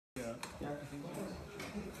Yeah. Yeah, I think so.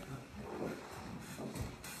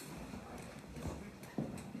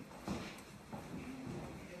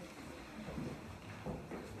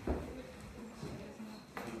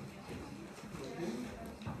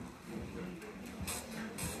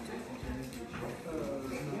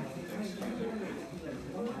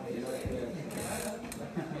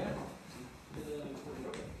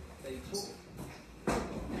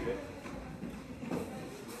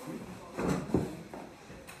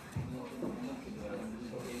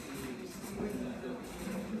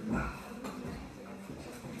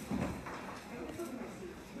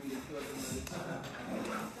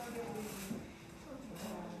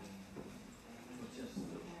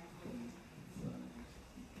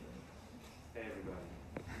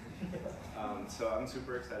 So I'm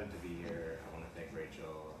super excited to be here. I want to thank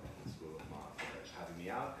Rachel and the School of Law for having me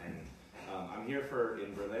out. And I'm here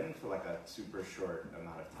in Berlin for like a super short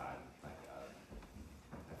amount of time. Like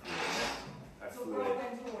I flew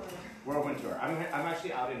whirlwind tour. I'm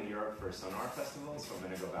actually out in Europe for Sonar Festival, so I'm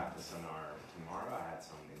going to go back to Sonar tomorrow. I had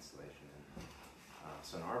some installation in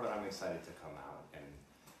Sonar, but I'm excited to come out. And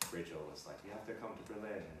Rachel was like, "You have to come to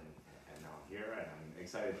Berlin," and now I'm here, and I'm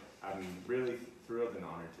excited. I'm really thrilled and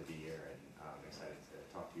honored to be here. And I'm excited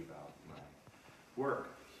to talk to you about my work.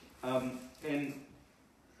 And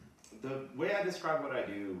the way I describe what I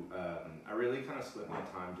do, I really kind of split my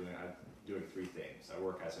time doing three things. I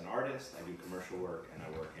work as an artist, I do commercial work, and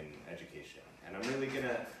I work in education. And I'm really going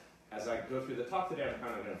to, as I go through the talk today, I'm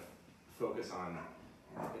kind of going to focus on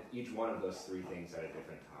each one of those three things at a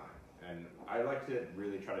different time. And I like to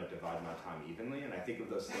really try to divide my time evenly, and I think of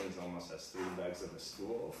those things almost as three legs of a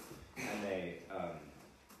stool. And they,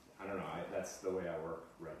 I don't know, that's the way I work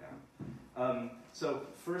right now. So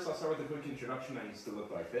first I'll start with a quick introduction. I used to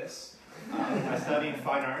look like this. I studied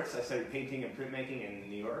fine arts. I studied painting and printmaking in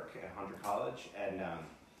New York at Hunter College. And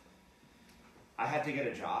I had to get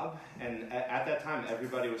a job. And at that time,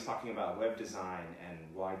 everybody was talking about web design and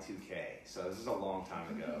Y2K. So this is a long time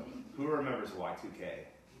ago. Who remembers Y2K?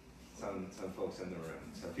 Some folks in the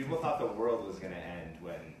room. So people thought the world was going to end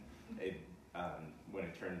when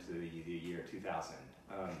it turned to the year 2000.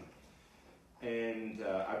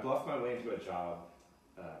 I bluffed my way into a job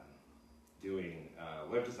doing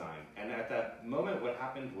web design. And at that moment, what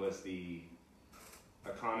happened was the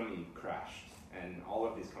economy crashed, and all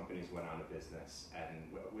of these companies went out of business.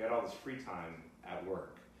 And we had all this free time at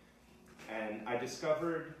work. And I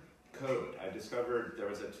discovered code. I discovered there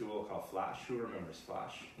was a tool called Flash. Who remembers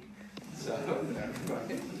Flash? So,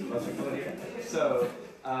 most people here. So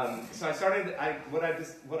I started. What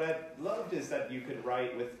I loved is that you could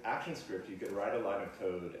write with ActionScript. You could write a line of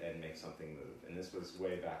code and make something move. And this was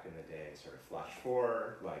way back in the day, sort of Flash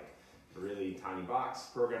 4, like really tiny box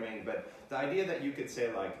programming. But the idea that you could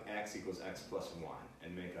say like x equals x plus 1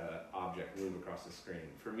 and make an object move across the screen,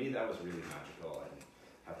 for me that was really magical, and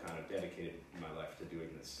I've kind of dedicated my life to doing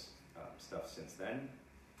this stuff since then.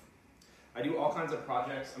 I do all kinds of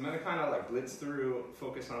projects. I'm going to kind of like blitz through,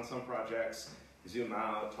 focus on some projects, zoom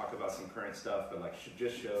out, talk about some current stuff, but like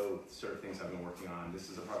just show sort of things I've been working on. This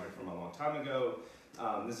is a project from a long time ago.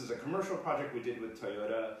 This is a commercial project we did with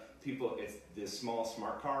Toyota. It's this small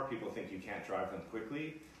smart car. People think you can't drive them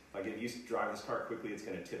quickly. Like if you drive this car quickly, it's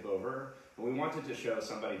going to tip over. And we wanted to show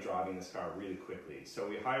somebody driving this car really quickly. So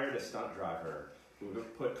we hired a stunt driver. We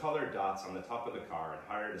put colored dots on the top of the car and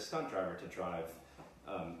hired a stunt driver to drive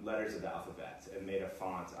letters of the alphabet and made a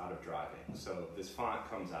font out of driving. So this font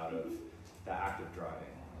comes out of the act of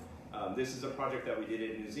driving. This is a project that we did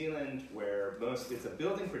in New Zealand where it's a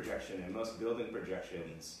building projection, and most building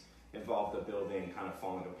projections involve the building kind of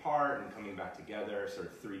falling apart and coming back together, sort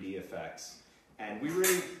of 3D effects. And we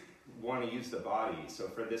really want to use the body. So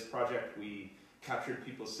for this project, we captured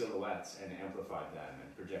people's silhouettes and amplified them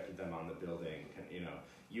and projected them on the building. And,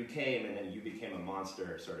 you came and then you became a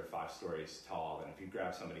monster, sort of 5 stories tall. And if you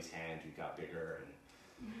grabbed somebody's hand, you got bigger.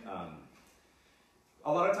 And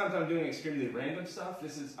a lot of times I'm doing extremely random stuff.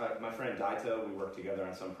 This is my friend Daito. We worked together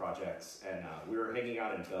on some projects, and we were hanging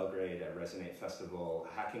out in Belgrade at Resonate Festival,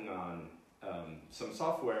 hacking on some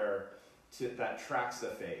software that tracks the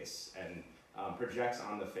face and projects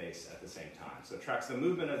on the face at the same time. So it tracks the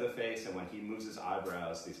movement of the face, and when he moves his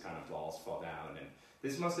eyebrows, these kind of balls fall down. And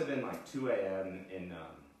this must have been like 2 a.m. in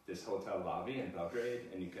this hotel lobby in Belgrade,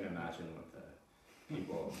 and you can imagine what the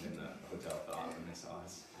people in the hotel thought when they saw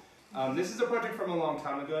us. This is a project from a long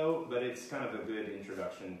time ago, but it's kind of a good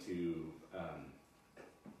introduction to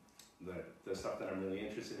the stuff that I'm really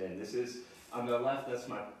interested in. This is, on the left, that's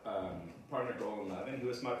my partner Golan Levin, who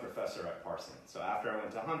was my professor at Parsons. So after I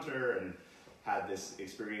went to Hunter and had this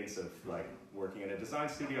experience of like working in a design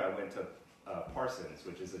studio, I went to Parsons,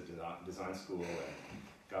 which is a design school, and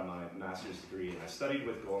got my master's degree. And I studied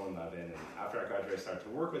with Golan Levin, and after I graduated, I started to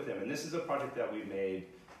work with him. And this is a project that we made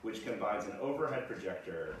which combines an overhead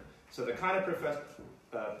projector, so the kind of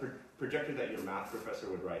projector that your math professor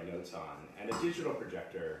would write notes on, and a digital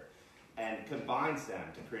projector, and combines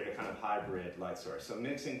them to create a kind of hybrid light source. So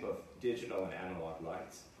mixing both digital and analog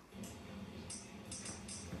lights.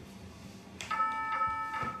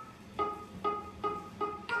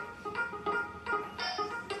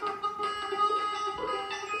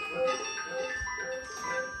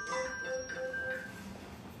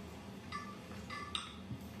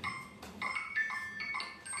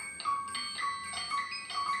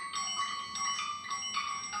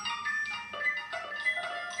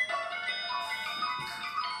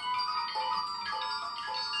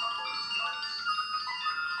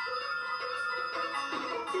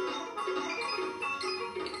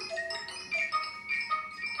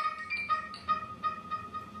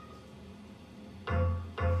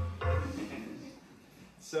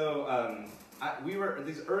 So we were,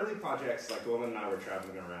 these early projects, like Golan and I were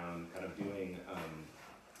traveling around kind of doing,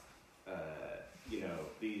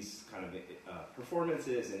 these kind of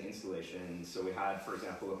performances and installations. So we had, for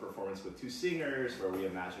example, a performance with two singers where we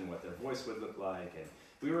imagined what their voice would look like. And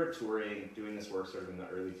we were touring, doing this work sort of in the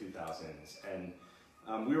early 2000s. And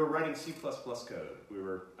we were writing C++ code. We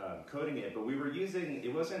were coding it, but we were using,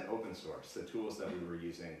 it wasn't open source. The tools that we were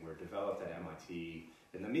using were developed at MIT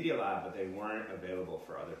in the Media Lab, but they weren't available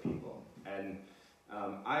for other people. And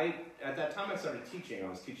at that time I started teaching. I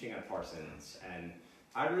was teaching at Parsons, and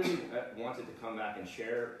I really wanted to come back and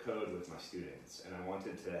share code with my students. And I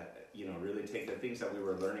wanted to, really take the things that we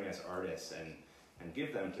were learning as artists and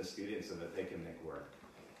give them to students so that they can make work.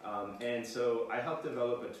 And so I helped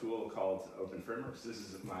develop a tool called openFrameworks.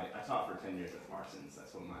 I taught for 10 years at Parsons.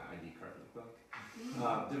 That's what my ID card looked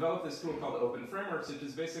like. Developed this tool called openFrameworks, which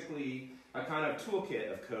is basically a kind of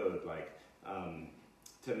toolkit of code,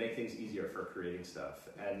 to make things easier for creating stuff.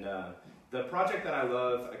 And the project that I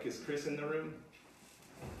love, is Chris in the room?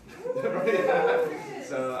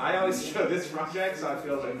 So I always show this project, so I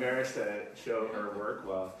feel embarrassed to show her work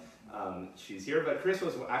while she's here. But Chris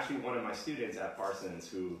was actually one of my students at Parsons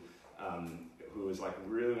who was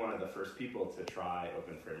really one of the first people to try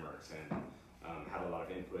openFrameworks and had a lot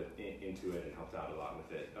of input into it and helped out a lot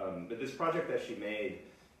with it. But this project that she made,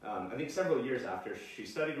 I think several years after she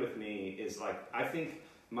studied with me, is I think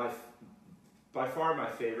by far my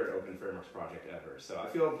favorite openFrameworks project ever. So I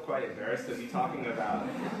feel quite embarrassed to be talking about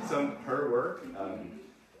her work.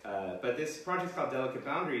 But this project's called Delicate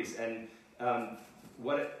Boundaries, and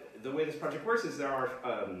the way this project works is there are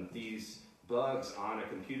these bugs on a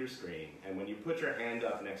computer screen, and when you put your hand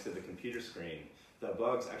up next to the computer screen, the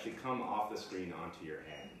bugs actually come off the screen onto your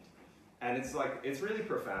hand. And it's really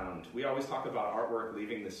profound. We always talk about artwork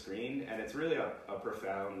leaving the screen, and it's really a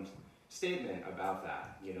profound statement about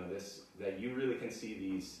that. That you really can see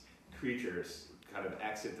these creatures kind of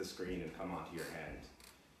exit the screen and come onto your hand.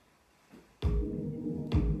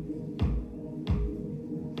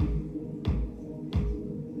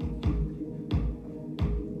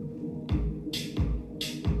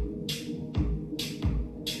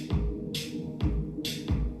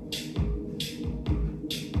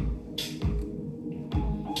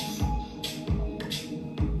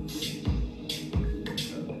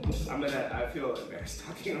 I feel embarrassed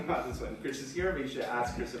talking about this one. Chris is here, but you should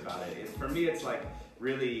ask Chris about it. For me, it's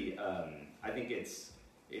really. I think it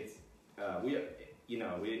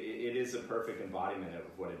is a perfect embodiment of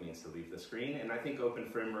what it means to leave the screen. And I think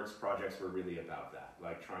openFrameworks projects were really about that,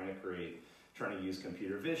 trying to use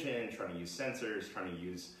computer vision, trying to use sensors, trying to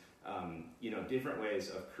use different ways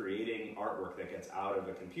of creating artwork that gets out of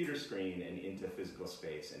a computer screen and into physical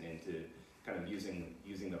space and into kind of using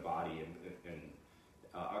the body and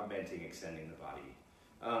augmenting, extending the body.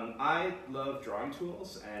 I love drawing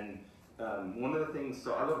tools, and one of the things,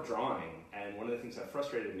 so I love drawing, and one of the things that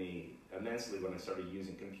frustrated me immensely when I started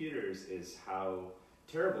using computers is how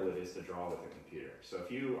terrible it is to draw with a computer. So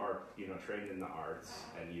if you are trained in the arts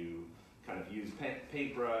and you kind of use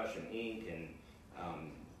paintbrush and ink and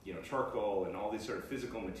charcoal and all these sort of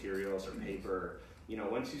physical materials or paper,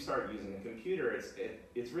 once you start using a computer,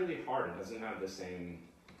 it's really hard. It doesn't have the same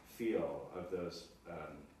feel of those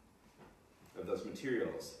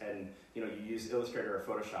materials, and you use Illustrator or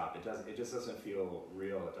Photoshop. It just doesn't feel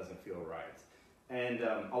real. It doesn't feel right. And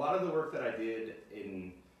a lot of the work that I did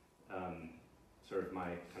in sort of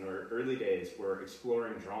my kind of early days were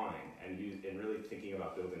exploring drawing and really thinking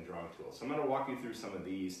about building drawing tools. So I'm going to walk you through some of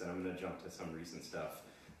these, then I'm going to jump to some recent stuff.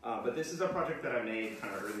 But this is a project that I made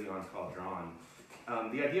kind of early on called Drawn.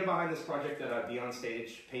 The idea behind this project that I'd be on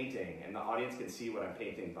stage painting, and the audience can see what I'm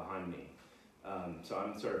painting behind me. So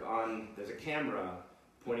I'm sort of there's a camera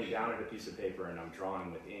pointing down at a piece of paper, and I'm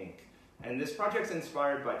drawing with ink. And this project's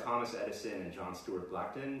inspired by Thomas Edison and John Stuart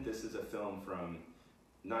Blackton. This is a film from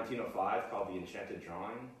 1905 called The Enchanted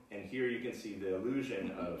Drawing. And here you can see the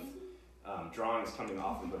illusion of drawings coming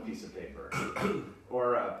off of a piece of paper.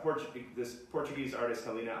 Or this Portuguese artist,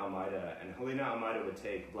 Helena Almeida. And Helena Almeida would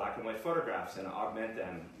take black and white photographs and augment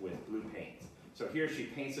them with blue paint. So here she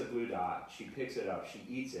paints a blue dot, she picks it up, she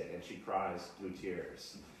eats it, and she cries blue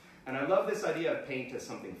tears. And I love this idea of paint as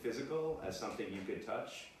something physical, as something you could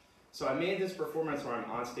touch. So I made this performance where I'm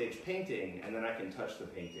on stage painting, and then I can touch the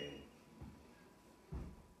painting.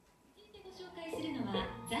 ご紹介するのは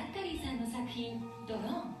ザッカリーさんの作品ドロー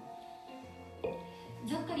ン。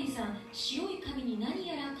ザッカリーさん、白い紙に何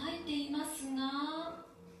やら書いていますが、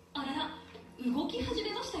あらら、動き始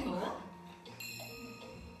めましたよ。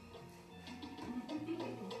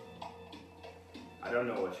I don't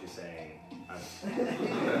know what she's saying. I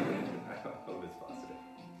hope it's positive.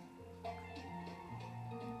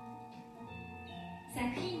 作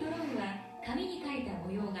品ドローンは紙に描いた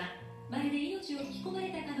模様がまるで命を吹き込まれ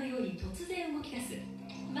たかのように突然動き出す、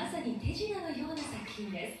まさに手品のような作品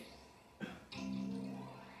です。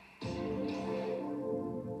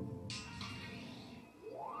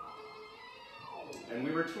And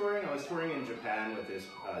I was touring in Japan with this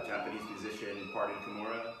Japanese musician, Pardon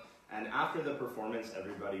Kimura, and after the performance,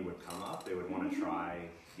 everybody would come up, they would want to try,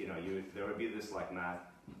 there would be this like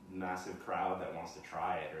massive crowd that wants to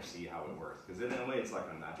try it or see how it works, because in a way it's like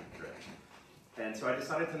a magic trick. And so I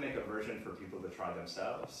decided to make a version for people to try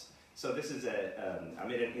themselves. So this is I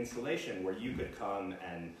made an installation where you could come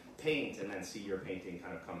and paint and then see your painting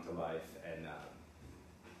kind of come to life, and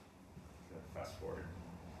fast forward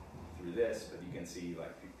through this, but you can see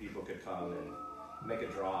like people could come and make a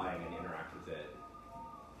drawing and interact with it.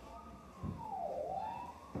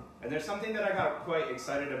 And there's something that I got quite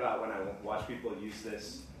excited about when I watch people use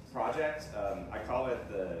this project. I call it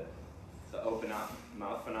the open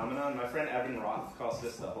mouth phenomenon. My friend Evan Roth calls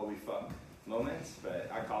this the holy fuck moment, but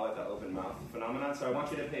I call it the open mouth phenomenon. So I want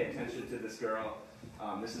you to pay attention to this girl.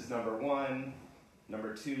 This is number 1,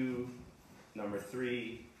 number 2, number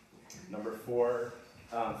 3, number 4.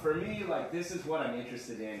 For me, like, this is what I'm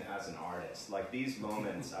interested in as an artist. Like, these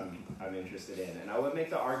moments I'm interested in. And I would make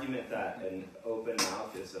the argument that an open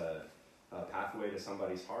mouth is a pathway to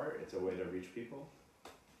somebody's heart. It's a way to reach people.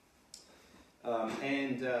 I'm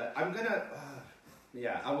gonna,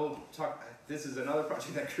 I will talk. This is another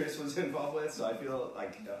project that Chris was involved with, so I feel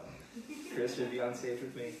like Chris should be on stage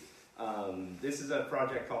with me. This is a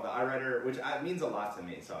project called the iWriter, which means a lot to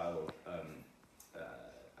me, so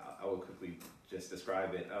I will quickly just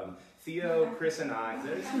describe it. Theo, Chris, and I.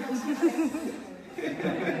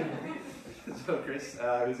 So Chris,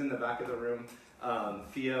 who's in the back of the room,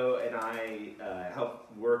 Theo and I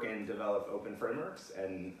helped work and develop openFrameworks,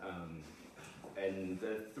 and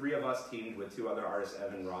the 3 of us teamed with 2 other artists,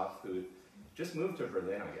 Evan Roth, who just moved to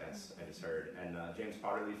Berlin, I guess, I just heard, and James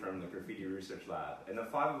Potterly from the Graffiti Research Lab. And the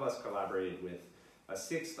 5 of us collaborated with a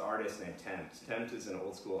 6th artist named Tempt. Tempt is an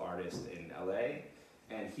old school artist in LA,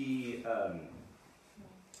 and he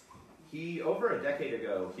over a decade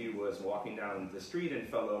ago, he was walking down the street and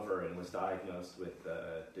fell over and was diagnosed with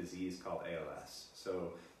a disease called ALS.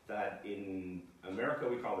 So that in America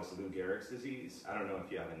we call this Lou Gehrig's disease. I don't know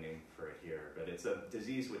if you have a name for it here, but it's a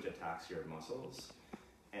disease which attacks your muscles.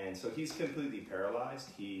 And so he's completely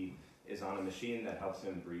paralyzed. He is on a machine that helps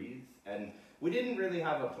him breathe. And we didn't really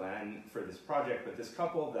have a plan for this project, but this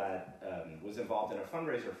couple that was involved in a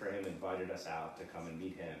fundraiser for him invited us out to come and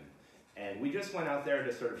meet him. And we just went out there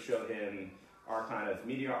to sort of show him our kind of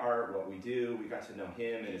media art, what we do. We got to know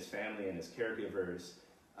him and his family and his caregivers.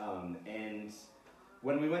 And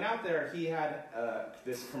when we went out there, he had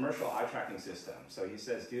this commercial eye tracking system. So he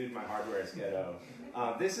says, dude, my hardware is ghetto.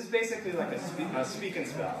 This is basically like a speak and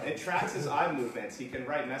spell. It tracks his eye movements. He can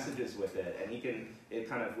write messages with it, and it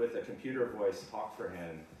kind of, with a computer voice, talk for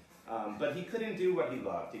him. But he couldn't do what he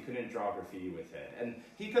loved. He couldn't draw graffiti with it. And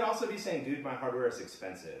he could also be saying, dude, my hardware is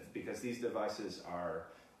expensive, because these devices are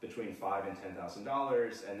between $5,000 and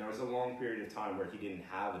 $10,000. And there was a long period of time where he didn't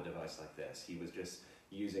have a device like this. He was just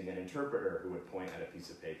using an interpreter who would point at a piece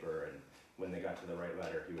of paper, and when they got to the right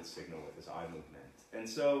letter, he would signal with his eye movement. And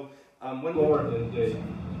so when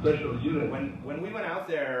we went out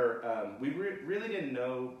there, we really didn't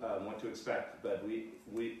know what to expect, but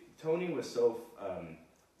Tony was so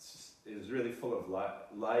it was really full of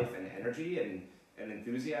life and energy and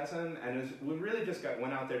enthusiasm, and we really just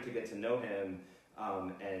went out there to get to know him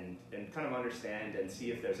and kind of understand and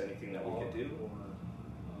see if there's anything that we could do.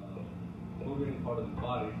 move any part of his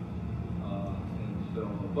body. And so,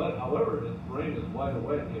 but however, his brain is wide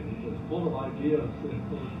awake and he is full of ideas and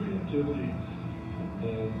full of creativity.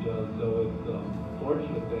 And so it's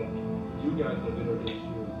fortunate that you guys have introduced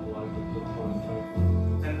you to life at this point in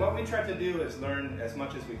time. And what we tried to do is learn as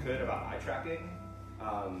much as we could about eye tracking.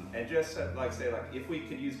 And just say if we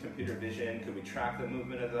could use computer vision, could we track the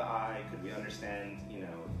movement of the eye? Could we understand,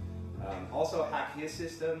 also hack his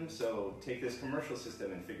system? So take this commercial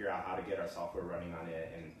system and figure out how to get our software running on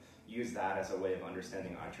it and use that as a way of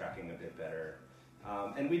understanding eye tracking a bit better.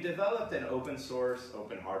 And we developed an open source,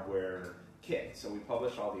 open hardware kit. So we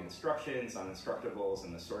published all the instructions on instructables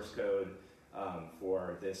and the source code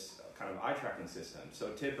for this kind of eye tracking system.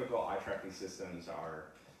 So typical eye tracking systems are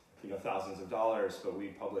thousands of dollars, but we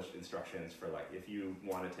published instructions for if you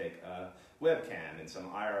want to take a webcam and some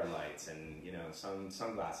IR lights and some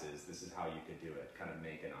sunglasses, this is how you could do it, kind of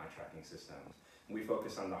make an eye tracking system. And we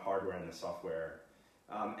focus on the hardware and the software.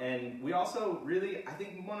 And we also really, I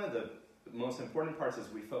think one of the most important parts is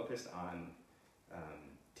we focused on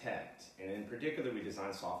text, and in particular we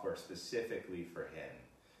designed software specifically for him,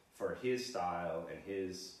 for his style and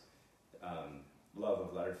his love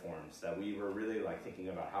of letter forms, that we were really thinking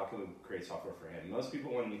about how can we create software for him. Most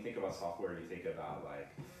people, when you think about software, you think about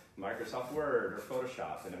Microsoft Word or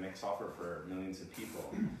Photoshop, and it makes software for millions of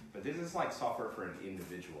people. But this is software for an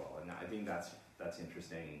individual, and I think that's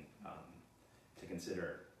interesting to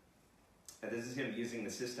consider. And this is him using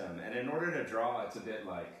the system, and in order to draw, it's a bit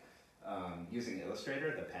like using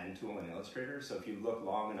Illustrator, the pen tool in Illustrator. So if you look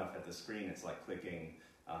long enough at the screen, it's like clicking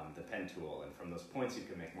the pen tool, and from those points you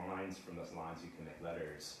can make lines, from those lines you can make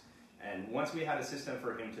letters. And once we had a system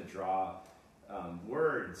for him to draw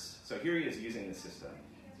words, so here he is using the system,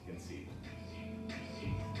 as you can see.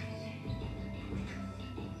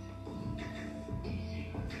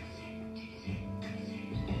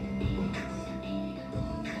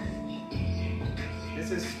 This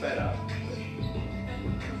is sped up.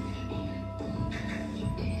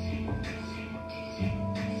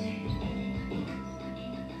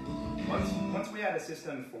 Once we had a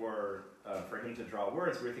system for him to draw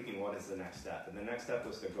words, we were thinking, what is the next step? And the next step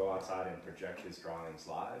was to go outside and project his drawings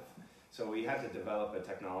live. So we had to develop a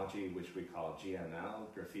technology which we call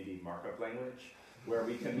GML, Graffiti Markup Language, where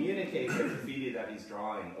we communicate the graffiti that he's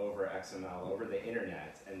drawing over XML, over the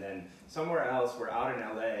internet, and then somewhere else, we're out in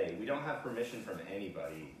LA, we don't have permission from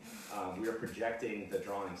anybody. We are projecting the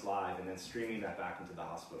drawings live and then streaming that back into the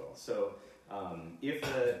hospital. So if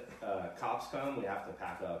the cops come, we have to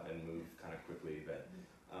pack up and move kind of quickly, but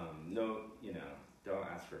no, don't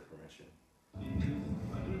ask for permission.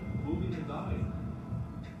 Moving his eye.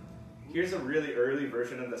 Here's a really early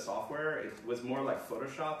version of the software. It was more like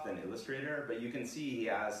Photoshop than Illustrator, but you can see he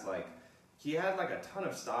had a ton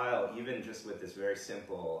of style, even just with this very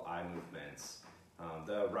simple eye movements.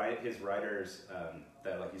 His writers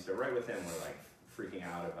that used to write with him were freaking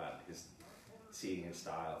out about seeing his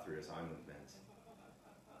style through his eye movements.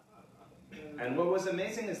 And what was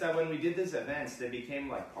amazing is that when we did these events, they became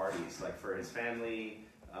like parties, for his family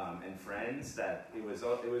and friends. That it was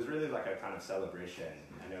really like a kind of celebration.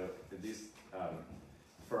 I know these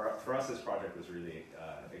for us, this project was really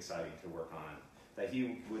exciting to work on. That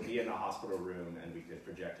he would be in the hospital room and we could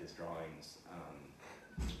project his drawings.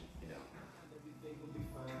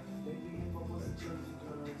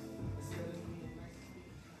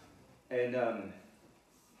 And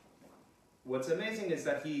what's amazing is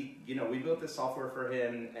that we built this software for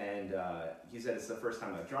him, and he said it's the first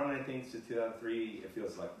time I've drawn anything since 2003. It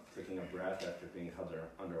feels like taking a breath after being held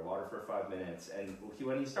underwater for 5 minutes. And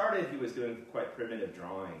when he started, he was doing quite primitive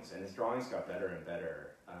drawings, and his drawings got better and better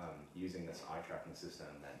using this eye tracking system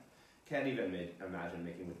that can't even imagine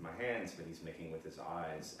making with my hands, but he's making with his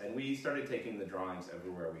eyes. And we started taking the drawings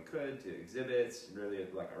everywhere we could, to exhibits, really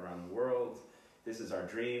around the world. This is our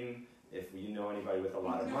dream. If you know anybody with a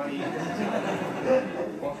lot of money, you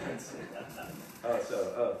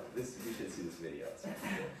should see this video.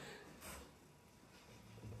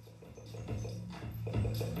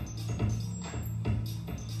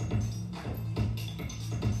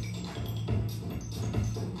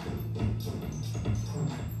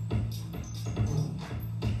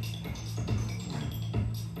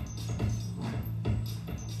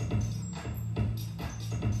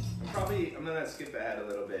 I'm going to skip ahead a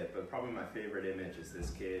little bit, but probably my favorite image is this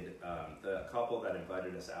kid, the couple that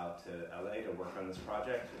invited us out to LA to work on this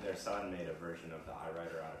project. Their son made a version of the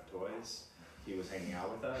iWriter out of toys. He was hanging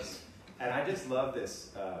out with us. And I just love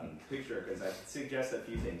this picture because it suggests a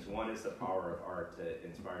few things. One is the power of art to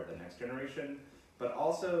inspire the next generation, but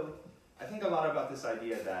also I think a lot about this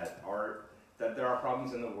idea that that there are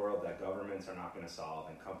problems in the world that governments are not going to solve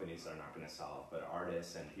and companies are not going to solve, but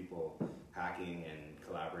artists and people hacking and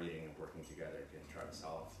collaborating and working together can try to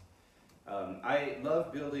solve. I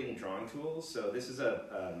love building drawing tools, so this is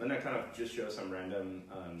I'm going to kind of just show some random,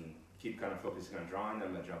 keep kind of focusing on drawing, then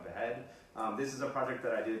I'm going to jump ahead. This is a project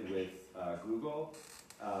that I did with Google,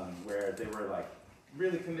 where they were like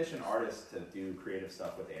really commissioned artists to do creative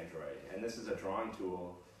stuff with Android, and this is a drawing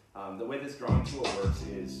tool. The way this drawing tool works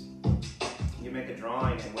is you make a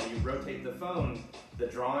drawing, and when you rotate the phone, the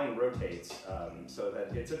drawing rotates, so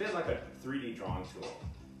that it's a bit like a 3D drawing tool.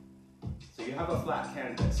 So you have a flat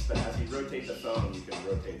canvas, but as you rotate the phone, you can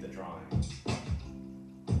rotate the drawing.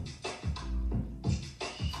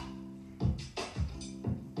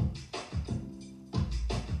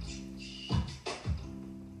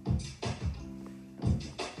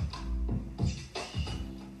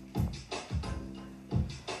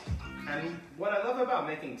 And what I love about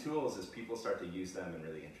making tools is people start to use them in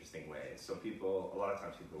really interesting ways. So a lot of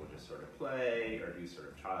times people will just sort of play or do sort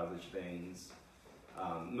of childish things.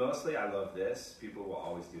 Mostly I love this. People will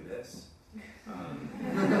always do this.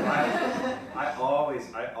 I always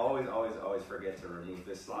forget to remove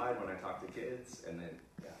this slide when I talk to kids, and then,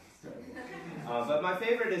 yeah, it's terrible. But my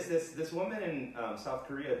favorite is this woman in South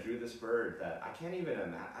Korea drew this bird that I can't even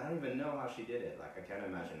imagine. I don't even know how she did it. Like, I can't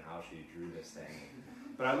imagine how she drew this thing.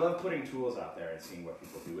 But I love putting tools out there and seeing what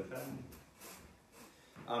people do with them.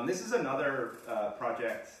 This is another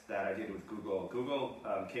project that I did with Google. Google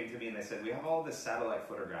came to me and they said, we have all this satellite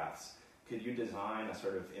photographs. Could you design a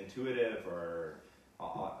sort of intuitive or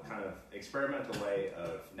kind of experimental way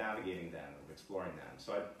of navigating them, of exploring them?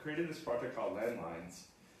 So I created this project called Landlines.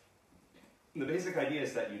 And the basic idea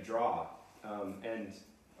is that you draw, and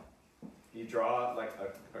you draw like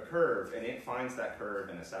a curve, and it finds that curve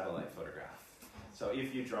in a satellite photograph. So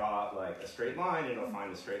if you draw like a straight line, it'll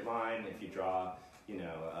find a straight line. If you draw, you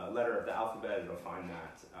know, a letter of the alphabet, it'll find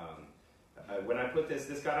that. When I put this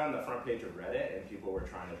got on the front page of Reddit, and people were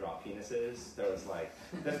trying to draw penises. There was like,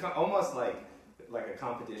 there's almost like a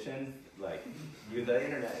competition. Like, the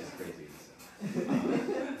internet is crazy. So.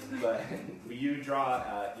 But you can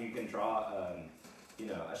draw, you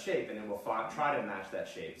know, a shape, and it will try to match that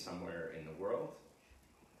shape somewhere in the world.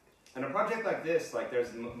 And a project like this, like,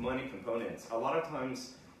 there's money components. A lot of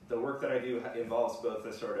times, the work that I do involves both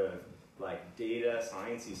a sort of like data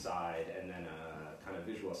sciencey side and then a kind of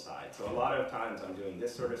visual side. So a lot of times I'm doing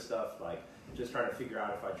this sort of stuff, like just trying to figure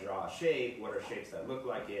out if I draw a shape, what are shapes that look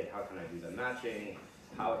like it, how can I do the matching,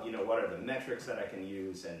 how, you know, what are the metrics that I can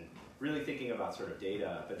use, and really thinking about sort of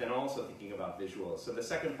data, but then also thinking about visuals. So the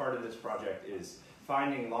second part of this project is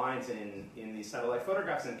finding lines in these satellite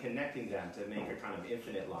photographs and connecting them to make a kind of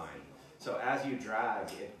infinite line. So as you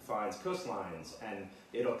drag, it finds coastlines, and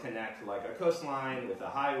it'll connect like a coastline with a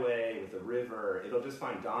highway, with a river. It'll just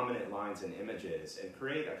find dominant lines in images and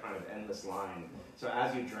create a kind of endless line. So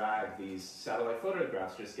as you drag, these satellite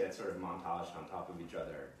photographs just get sort of montaged on top of each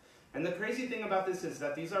other. And the crazy thing about this is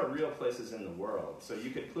that these are real places in the world. So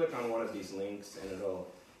you could click on one of these links and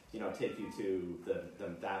it'll, you know, take you to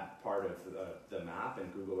that part of the map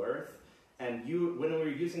in Google Earth. And when we were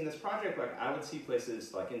using this project, like, I would see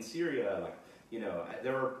places like in Syria, like, you know,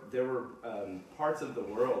 there were parts of the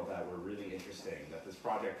world that were really interesting that this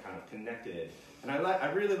project kind of connected. And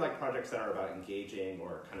I really like projects that are about engaging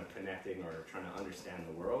or kind of connecting or trying to understand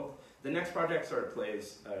the world. The next project sort of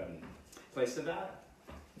plays to that.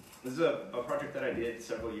 This is a project that I did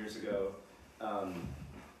several years ago,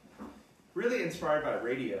 really inspired by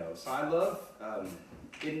radio. So I love,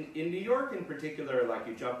 in New York in particular, like,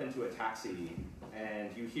 you jump into a taxi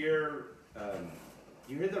and you hear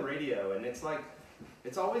the radio, and it's like,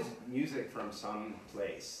 it's always music from some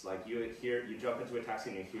place. Like, you jump into a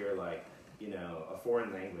taxi and you hear, like, you know, a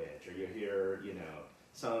foreign language, or you hear, you know,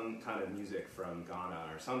 some kind of music from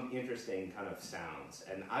Ghana, or some interesting kind of sounds.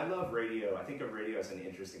 And I love radio. I think of radio as an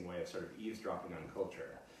interesting way of sort of eavesdropping on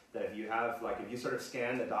culture. That if you have, like, if you sort of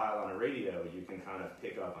scan the dial on a radio, you can kind of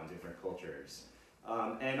pick up on different cultures.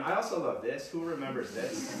 And I also love this. Who remembers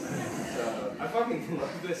this? So I fucking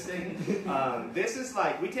love this thing. This is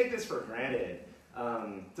like, we take this for granted.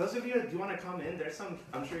 Those of you, do you want to come in? There's some,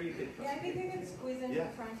 I'm sure you could. Yeah, I think we can squeeze into the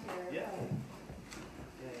front here. Yeah.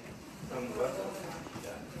 What?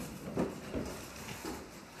 Yeah.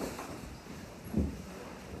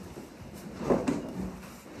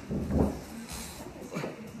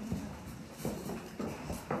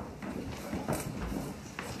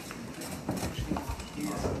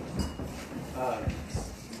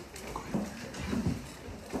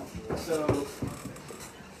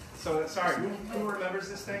 So sorry, who remembers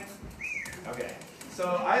this thing? Okay.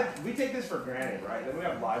 we take this for granted, right? That we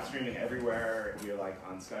have live streaming everywhere. We're like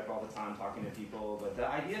on Skype all the time talking to people. But the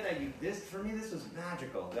idea that for me, this was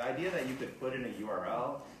magical. The idea that you could put in a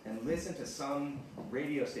URL and listen to some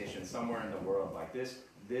radio station somewhere in the world like this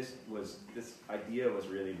idea was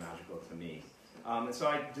really magical to me. And so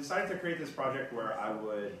I decided to create this project where I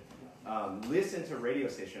would listen to radio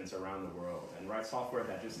stations around the world and write software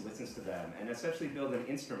that just listens to them and essentially build an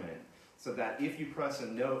instrument so that if you press a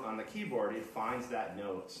note on the keyboard, it finds that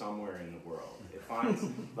note somewhere in the world. It finds,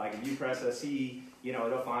 like if you press a C,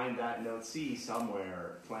 it'll find that note C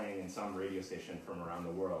somewhere playing in some radio station from around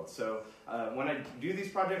the world. So when I do these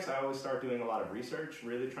projects, I always start doing a lot of research,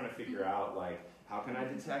 really trying to figure out like, how can I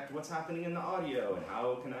detect what's happening in the audio, and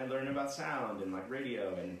how can I learn about sound and like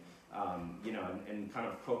radio, and and kind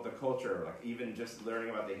of the culture, like even just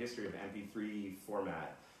learning about the history of MP3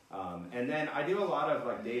 format. And then I do a lot of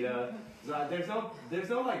like data. There's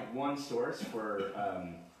no like one source for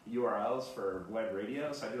URLs for web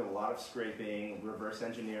radio, so I did a lot of scraping, reverse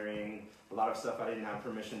engineering, a lot of stuff I didn't have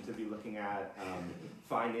permission to be looking at,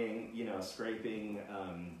 finding, scraping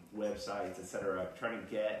websites, etc., trying to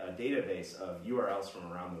get a database of URLs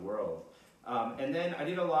from around the world. And then I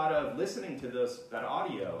did a lot of listening to that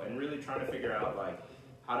audio and really trying to figure out like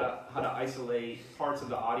how to isolate parts of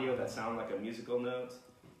the audio that sound like a musical note.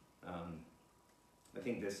 I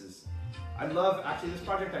think I love, actually this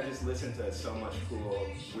project, I just listened to so much cool,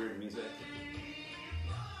 weird music.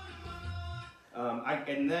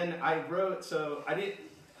 And then I wrote, so I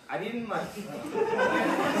didn't like, it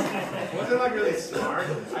wasn't like really smart.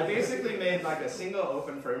 I basically made like a single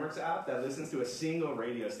openFrameworks app that listens to a single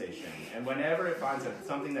radio station. And whenever it finds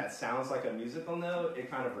something that sounds like a musical note, it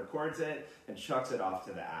kind of records it and chucks it off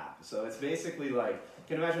to the app. So it's basically like,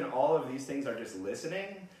 you can imagine all of these things are just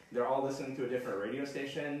listening. They're all listening to a different radio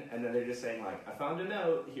station, and then they're just saying like, I found a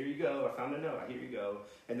note, here you go, I found a note, here you go.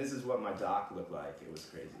 And this is what my doc looked like. It was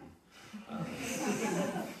crazy.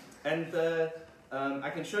 I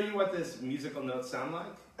can show you what this musical notes sound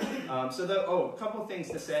like. A couple things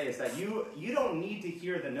to say is that you don't need to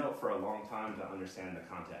hear the note for a long time to understand the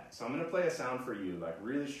context. So I'm going to play a sound for you, like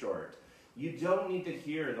really short. You don't need to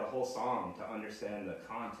hear the whole song to understand the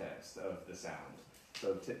context of the sound.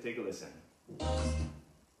 So take a listen.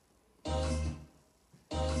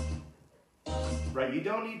 Right, you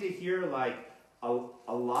don't need to hear like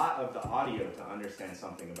a lot of the audio to understand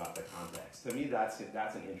something about the context. To me, that's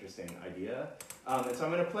an interesting idea. And so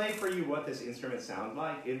I'm going to play for you what this instrument sounded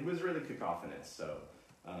like. It was really cacophonous, so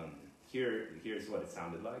here's what it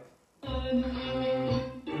sounded like.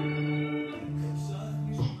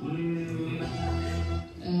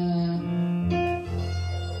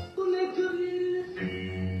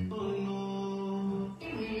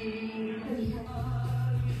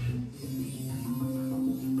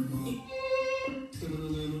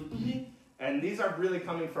 And these are really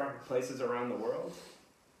coming from places around the world.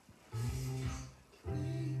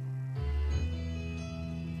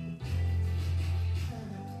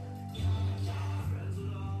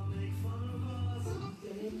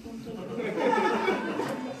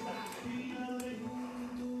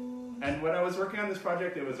 And when I was working on this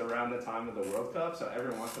project, it was around the time of the World Cup, so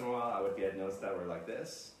every once in a while I would get notes that were like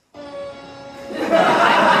this. So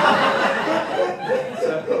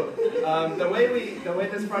the way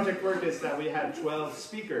this project worked is that we had 12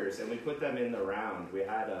 speakers and we put them in the round. We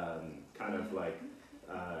had kind of like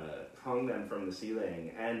hung them from the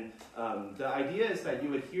ceiling, and the idea is that you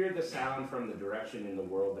would hear the sound from the direction in the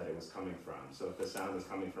world that it was coming from. So if the sound was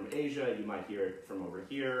coming from Asia, you might hear it from over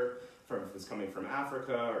here. If it was coming from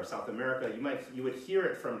Africa or South America, you would hear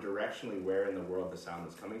it from directionally where in the world the sound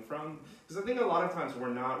was coming from. Because I think a lot of times we're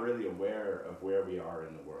not really aware of where we are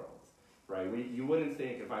in the world, right? You wouldn't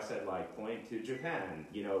think if I said like point to Japan,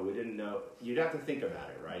 we didn't know. You'd have to think about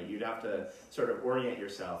it, right? You'd have to sort of orient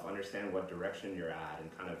yourself, understand what direction you're at,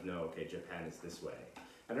 and kind of know, okay, Japan is this way.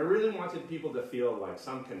 And I really wanted people to feel like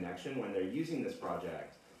some connection when they're using this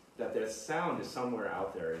project, that the sound is somewhere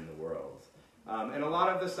out there in the world. And a lot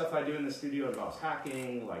of the stuff I do in the studio involves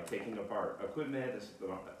hacking, like taking apart equipment.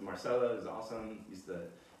 Marcella is awesome.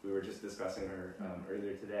 We were just discussing her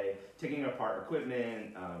earlier today. Taking apart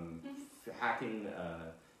equipment, hacking,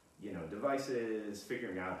 devices,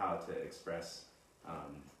 figuring out how to express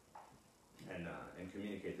and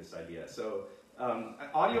communicate this idea. So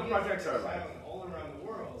audio projects are like all around the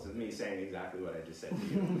world. This is me saying exactly what I just said to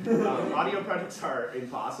you. Audio projects are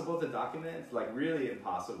impossible to document, like really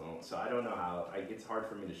impossible. So I don't know how. It's hard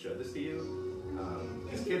for me to show this to you.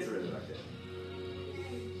 These kids really like it.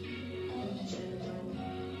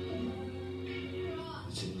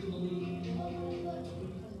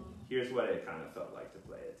 Here's here's what it kind of felt like to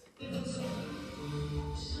play it.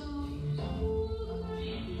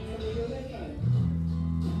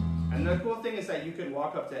 And the cool thing is that you could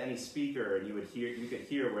walk up to any speaker and you could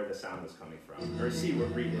hear where the sound was coming from, or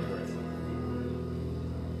read it where it's coming from.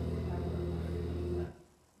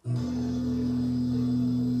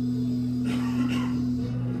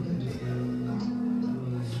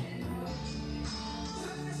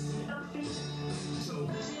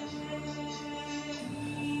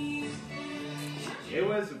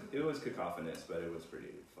 It was cacophonous, but it was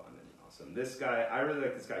pretty fun and awesome. This guy, I really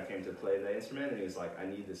like this guy, came to play the instrument, and he was like, I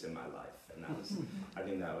need this in my life. And that was, I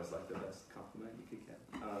think that was like the best compliment you could get.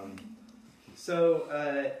 So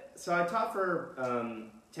I taught for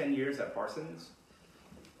 10 years at Parsons.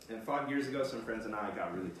 And 5 years ago, some friends and I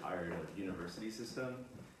got really tired of the university system.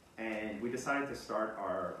 And we decided to start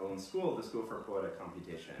our own school, the School for Poetic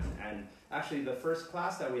Computation. And actually, the first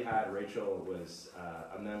class that we had, Rachel was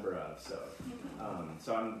a member of.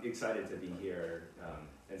 So I'm excited to be here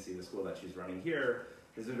and see the school that she's running here.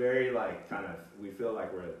 It's a very we feel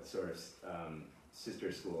like we're sort of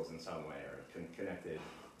sister schools in some way, or connected,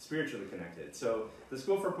 spiritually connected. So the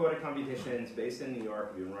School for Poetic Computation is based in New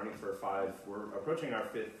York. We've been running for we're approaching our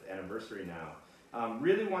 5th anniversary now.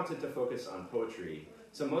 Really wanted to focus on poetry.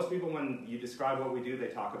 So most people, when you describe what we do, they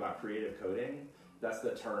talk about creative coding. That's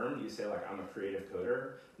the term. You say, like, I'm a creative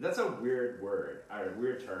coder. That's a weird word, or a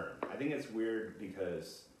weird term. I think it's weird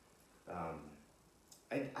because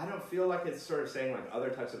I don't feel like it's sort of saying, like, other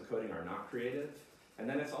types of coding are not creative. And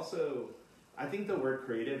then it's also, I think the word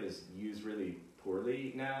creative is used really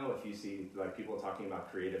poorly now. If you see, like, people talking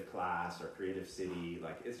about creative class or creative city,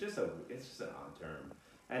 like, it's just an odd term.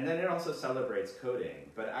 And then it also celebrates coding,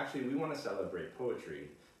 but actually we want to celebrate poetry,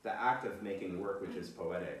 the act of making work which is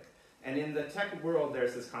poetic. And in the tech world,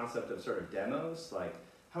 there's this concept of sort of demos, like,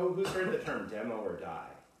 who's heard the term demo or die?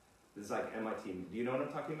 This is like MIT, do you know what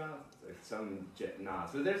I'm talking about? Like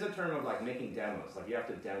So there's a term of like making demos, like you have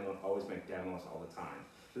to always make demos all the time.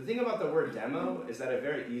 The thing about the word demo is that it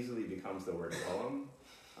very easily becomes the word poem.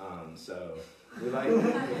 So we really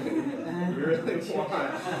want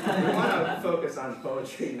to focus on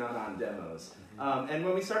poetry, not on demos. And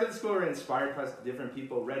when we started the school, we were inspired by different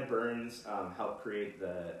people. Red Burns helped create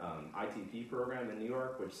the ITP program in New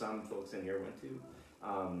York, which some folks in here went to.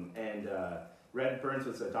 Red Burns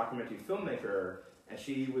was a documentary filmmaker, and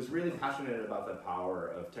she was really passionate about the power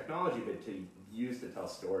of technology, but to use to tell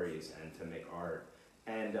stories and to make art.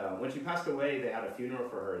 And when she passed away, they had a funeral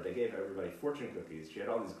for her. They gave everybody fortune cookies. She had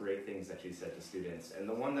all these great things that she said to students. And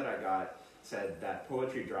the one that I got said that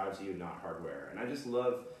poetry drives you, not hardware. And I just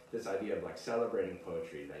love this idea of like celebrating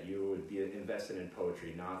poetry, that you would be invested in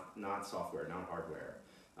poetry, not software, not hardware.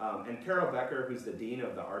 And Carol Becker, who's the dean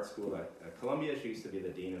of the art school at Columbia, she used to be the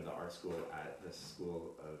dean of the art school at the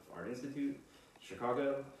School of Art Institute,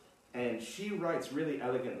 Chicago. And she writes really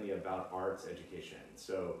elegantly about arts education.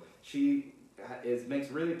 So she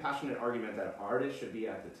makes really passionate argument that artists should be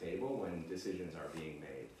at the table when decisions are being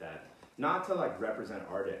made. That not to like represent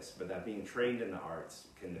artists, but that being trained in the arts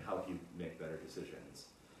can help you make better decisions.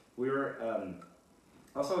 We were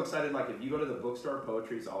also excited, like if you go to the bookstore,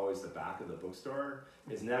 poetry is always the back of the bookstore.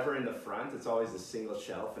 It's never in the front. It's always a single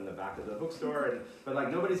shelf in the back of the bookstore. But like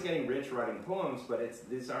nobody's getting rich writing poems, but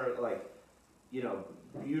these are like, you know,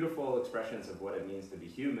 beautiful expressions of what it means to be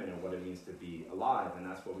human and what it means to be alive, and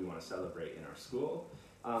that's what we want to celebrate in our school.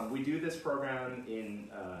 We do this program in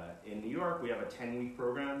New York. We have a 10-week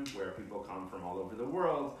program where people come from all over the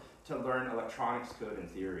world to learn electronics code and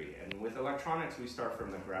theory. And with electronics, we start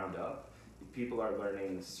from the ground up. People are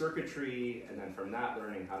learning circuitry, and then from that,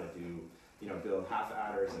 learning how to do, build half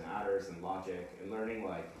adders and logic, and learning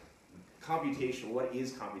like computation. What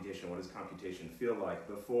is computation? What does computation feel like?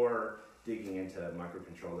 Before digging into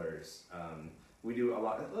microcontrollers, we do a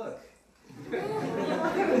lot. Look, it's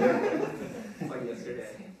like yesterday.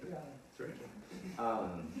 It's Rachel.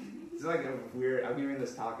 It's like a weird. I'm giving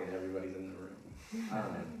this talk and everybody's in the room,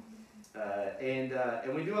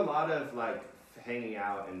 and we do a lot of like hanging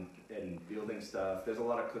out and building stuff. There's a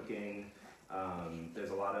lot of cooking.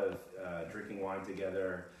 There's a lot of drinking wine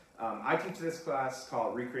together. I teach this class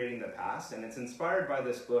called Recreating the Past, and it's inspired by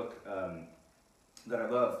this book that I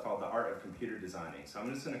love called The Art of Computer Designing. So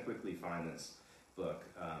I'm just going to quickly find this book.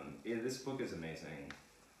 This book is amazing.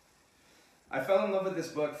 I fell in love with this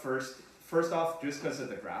book first off just because of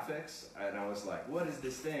the graphics, and I was like, what is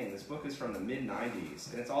this thing? This book is from the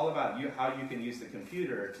mid-90s, and it's all about how you can use the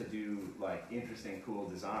computer to do like interesting, cool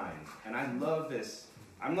design. And I love this.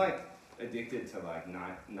 I'm like addicted to like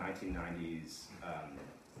 1990s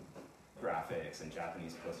graphics and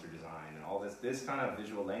Japanese poster design and all this kind of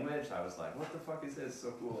visual language. I was like, what the fuck is this?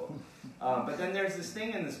 So cool. But then there's this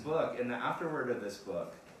thing in this book, in the afterword of this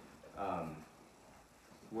book,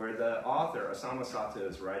 where the author, Osamu Sato,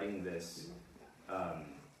 is writing this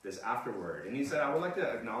this afterword. And he said, I would like to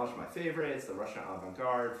acknowledge my favorites, the Russian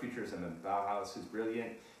avant-garde, Futurism, and Bauhaus, whose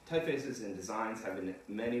brilliant typefaces and designs have in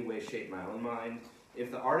many ways shaped my own mind. If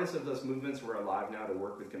the artists of those movements were alive now to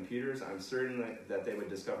work with computers, I'm certain that they would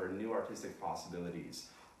discover new artistic possibilities.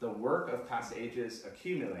 The work of past ages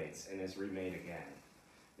accumulates and is remade again.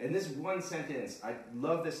 And this one sentence, I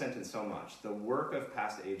love this sentence so much. The work of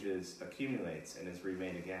past ages accumulates and is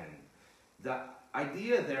remade again. The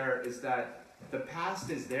idea there is that the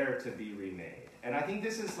past is there to be remade. And I think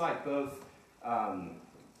this is like both,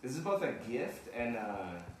 this is both a gift and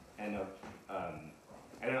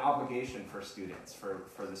an obligation for students, for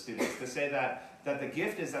the students, to say that the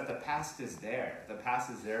gift is that the past is there. The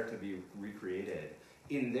past is there to be recreated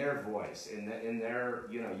in their voice, in their,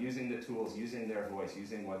 using the tools, using their voice,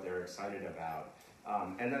 using what they're excited about.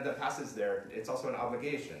 And that the past is there. It's also an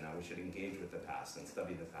obligation that we should engage with the past and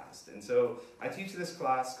study the past. And so I teach this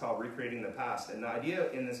class called Recreating the Past. And the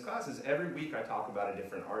idea in this class is every week I talk about a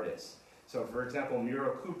different artist. So for example,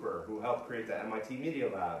 Muriel Cooper, who helped create the MIT Media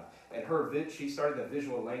Lab, and she started the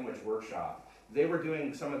visual language workshop. They were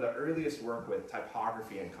doing some of the earliest work with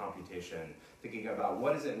typography and computation, thinking about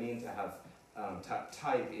what does it mean to have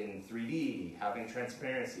type in 3D, having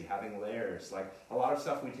transparency, having layers, like a lot of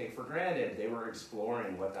stuff we take for granted. They were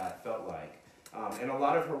exploring what that felt like. And a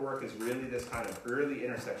lot of her work is really this kind of early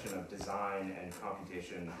intersection of design and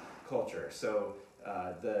computation culture. So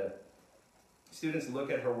the students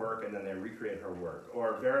look at her work and then they recreate her work.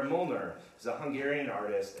 Or Vera Molnar is a Hungarian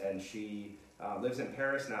artist, and she lives in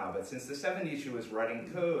Paris now, but since the 70s she was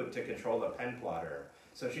writing code to control a pen plotter.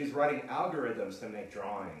 So she's writing algorithms to make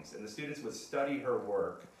drawings, and the students would study her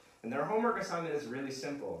work. And their homework assignment is really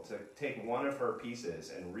simple, to take one of her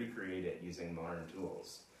pieces and recreate it using modern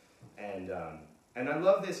tools. And I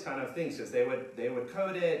love this kind of thing, because they would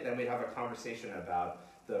code it, then we'd have a conversation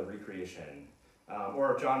about the recreation.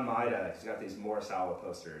 Or John Maida, he's got these Morisawa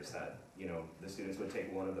posters that, the students would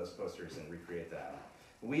take one of those posters and recreate that.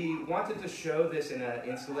 We wanted to show this in an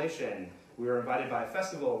installation. We were invited by a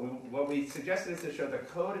festival. What we suggested is to show the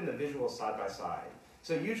code and the visuals side by side.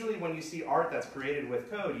 So usually when you see art that's created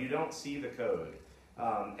with code, you don't see the code.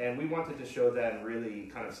 And we wanted to show them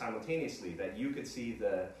really kind of simultaneously, that you could see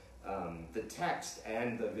the text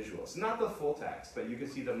and the visuals. Not the full text, but you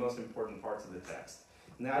could see the most important parts of the text.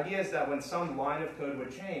 And the idea is that when some line of code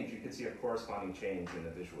would change, you could see a corresponding change in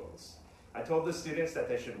the visuals. I told the students that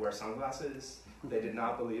they should wear sunglasses. They did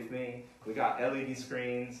not believe me. We got LED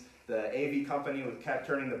screens. The AV company kept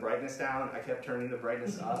turning the brightness down. I kept turning the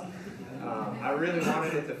brightness up. I really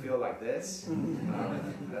wanted it to feel like this.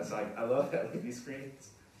 I love LED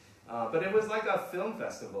screens. But it was like a film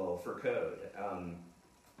festival for code. I'm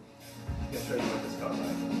going to show you what this felt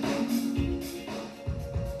like.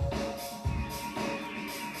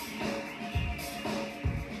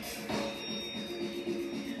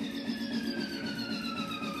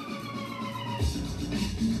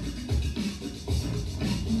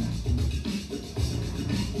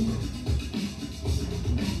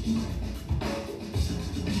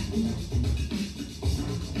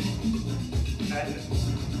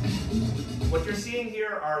 What you're seeing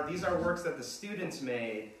here these are works that the students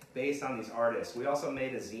made based on these artists. We also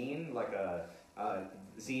made a zine, like a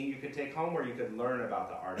zine you could take home where you could learn about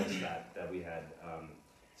the artists that we had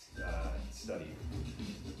studied.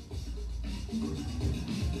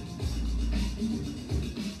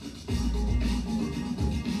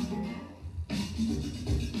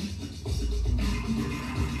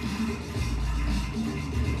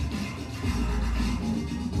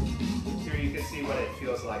 See what it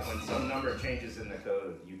feels like when some number changes in the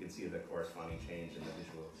code. You can see the corresponding change in the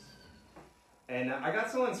visuals. And I got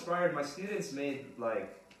so inspired. My students made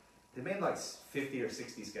like 50 or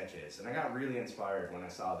 60 sketches, and I got really inspired when I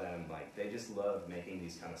saw them. Like, they just loved making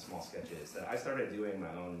these kind of small sketches. That I started doing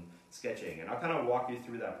my own sketching, and I'll kind of walk you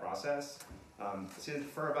through that process.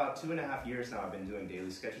 For about 2.5 years now, I've been doing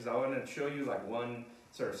daily sketches. I want to show you like one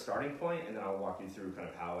sort of starting point, and then I'll walk you through kind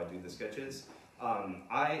of how I do the sketches.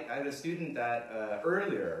 I had a student that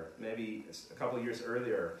earlier, maybe a couple of years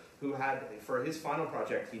earlier, who had, for his final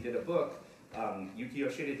project, he did a book. Yuki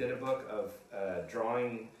Yoshida did a book of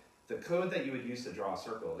drawing the code that you would use to draw a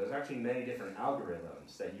circle. There's actually many different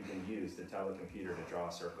algorithms that you can use to tell a computer to draw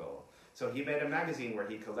a circle. So he made a magazine where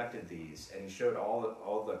he collected these, and he showed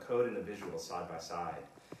all the code and the visuals side by side.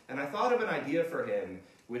 And I thought of an idea for him,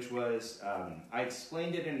 which was, I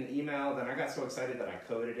explained it in an email, then I got so excited that I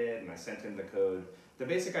coded it and I sent him the code. The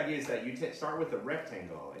basic idea is that you start with a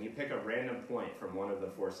rectangle and you pick a random point from one of the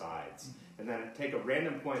 4 sides, and then take a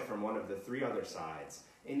random point from one of the 3 other sides.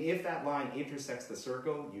 And if that line intersects the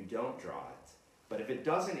circle, you don't draw it. But if it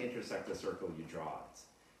doesn't intersect the circle, you draw it.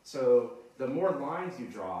 So the more lines you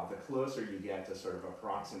draw, the closer you get to sort of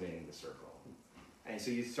approximating the circle. And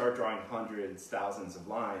so you start drawing hundreds, thousands of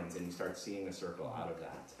lines, and you start seeing a circle out of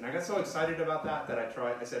that. And I got so excited about that that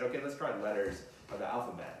I said, okay, let's try letters of the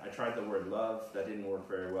alphabet. I tried the word love, that didn't work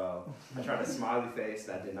very well. I tried a smiley face,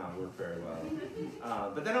 that did not work very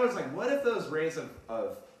well. But then I was like, what if those rays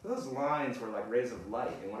those lines were like rays of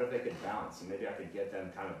light, and what if they could bounce, and maybe I could get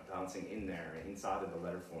them kind of bouncing in there, inside of the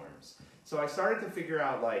letter forms. So I started to figure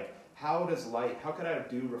out, like, how could I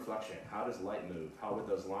do reflection? How does light move? How would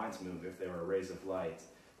those lines move if they were rays of light?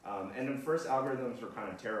 And the first algorithms were kind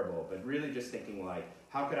of terrible, but really just thinking, like,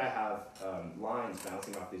 how could I have lines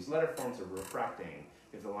bouncing off these letter forms or refracting?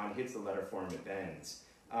 If the line hits the letter form, it bends.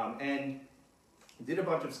 And did a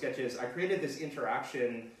bunch of sketches. I created this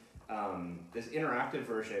interaction, this interactive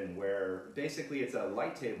version where basically it's a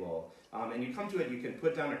light table, and you come to it, you can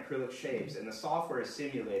put down acrylic shapes, and the software is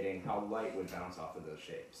simulating how light would bounce off of those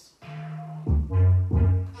shapes.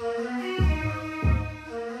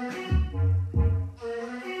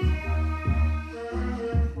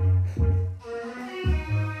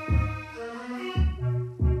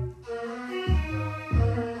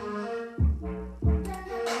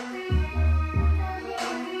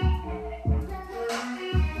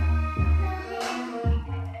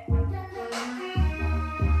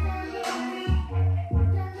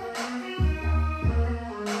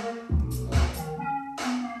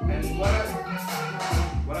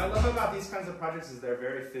 Projects is they're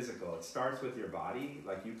very physical. It starts with your body.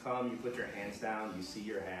 Like, you come, you put your hands down, you see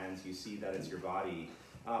your hands, you see that it's your body.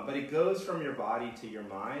 But it goes from your body to your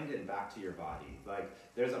mind and back to your body. Like,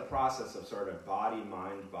 there's a process of sort of body,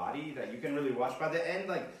 mind, body that you can really watch. By the end,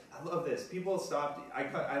 like, I love this. People stopped.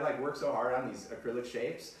 I like work so hard on these acrylic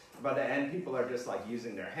shapes. By the end, people are just like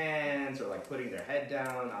using their hands or like putting their head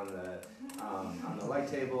down on the light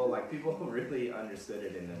table. Like, people really understood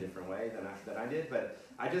it in a different way than I did. But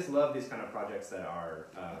I just love these kind of projects that are,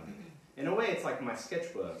 in a way, it's like my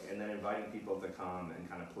sketchbook, and then inviting people to come and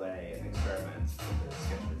kind of play and experiment with the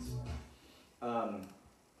sketches.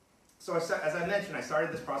 So as I mentioned, I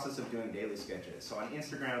started this process of doing daily sketches. So on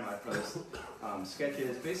Instagram, I post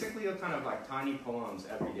sketches, basically kind of like tiny poems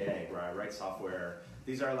every day where I write software.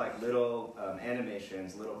 These are like little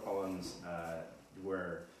animations, little poems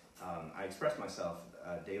where I express myself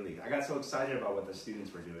daily. I got so excited about what the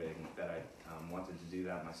students were doing that I wanted to do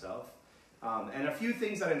that myself. And a few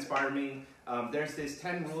things that inspired me. There's this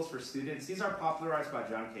 10 rules for students. These are popularized by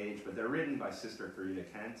John Cage, but they're written by Sister Karita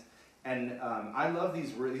Kent. And I love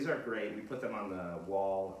these. These are great. We put them on the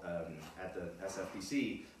wall at the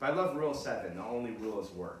SFPC. But I love Rule 7. The only rule is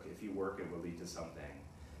work. If you work, it will lead to something.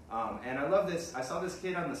 And I love this. I saw this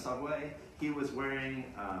kid on the subway. He was wearing,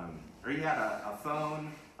 he had a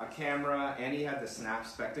phone, a camera, and he had the Snap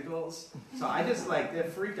spectacles. So I just it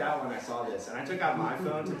freaked out when I saw this. And I took out my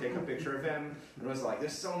phone to take a picture of him and was like,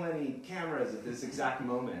 there's so many cameras at this exact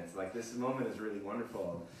moment. Like, this moment is really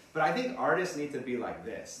wonderful. But I think artists need to be like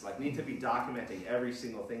this, need to be documenting every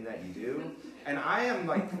single thing that you do. And I am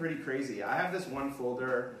pretty crazy. I have this one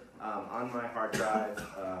folder on my hard drive.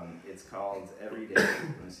 It's called Everyday.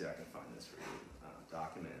 Let me see if I can find this for you.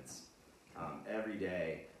 Documents. Every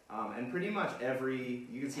day. And pretty much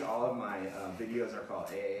you can see all of my videos are called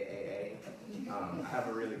AAAA. I have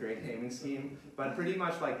a really great naming scheme. But pretty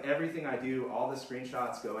much everything I do, all the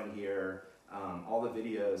screenshots go in here, all the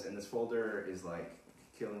videos, and this folder is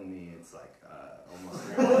killing me. It's almost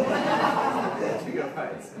 300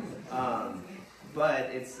 gigabytes. But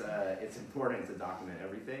it's important to document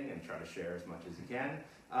everything and try to share as much as you can.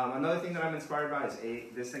 Another thing that I'm inspired by is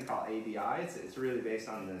this thing called ABI. It's really based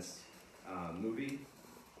on this movie.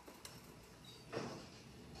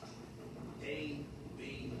 A,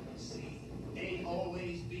 B, C. A,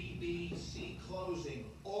 always B, B, C, closing.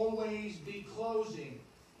 Always be closing.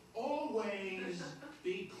 Always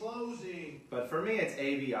be closing. But for me, it's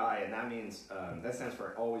ABI, and that means, that stands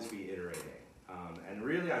for always be iterating. And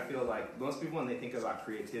really, I feel like most people, when they think about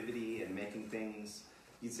creativity and making things,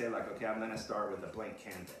 you'd say okay, I'm going to start with a blank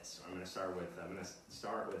canvas, or I'm going to start with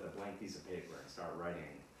a blank piece of paper and start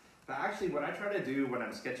writing. But actually, what I try to do when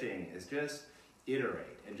I'm sketching is just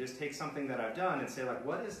iterate and just take something that I've done and say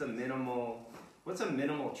what's a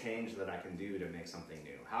minimal change that I can do to make something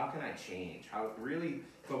new? How can I change? Really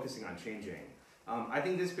focusing on changing. I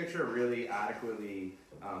think this picture really adequately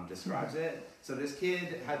describes it. So this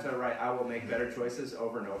kid had to write, "I will make better choices"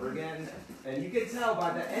 over and over again. And you can tell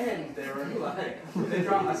by the end, they were like, they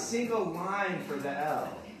draw a single line for the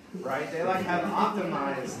L, right? They like have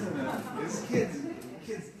optimized, this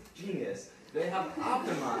kid's genius. They have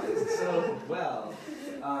optimized so well.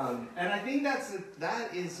 And I think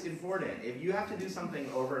that is important. If you have to do something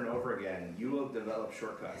over and over again, you will develop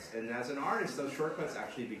shortcuts. And as an artist, those shortcuts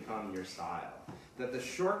actually become your style. That the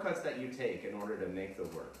shortcuts that you take in order to make the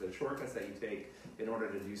work, the shortcuts that you take in order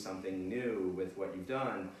to do something new with what you've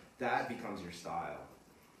done, that becomes your style.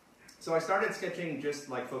 So I started sketching just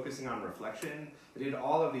like focusing on reflection. I did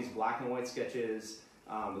all of these black and white sketches,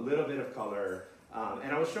 a little bit of color,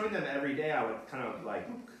 and I was showing them every day. I would kind of like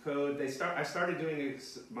code. I started doing it.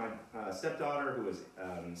 My stepdaughter, who was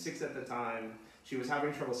 6 at the time, she was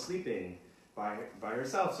having trouble sleeping by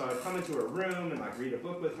herself. So I would come into her room and like read a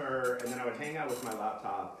book with her, and then I would hang out with my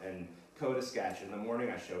laptop and code a sketch. In the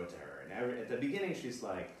morning, I show it to her. And at the beginning, she's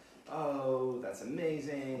like, "Oh, that's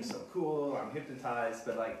amazing, so cool, I'm hypnotized."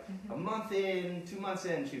 But like a month in, 2 months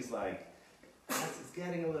in, she's like, "It's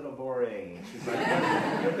getting a little boring." She's like,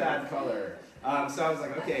 "You're bad color." So I was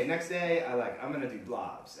like, okay, next day, I'm gonna do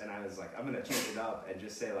blobs. And I was like, I'm gonna change it up and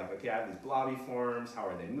just say like, okay, I have these blobby forms, how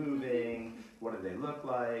are they moving? What do they look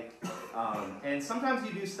like? And sometimes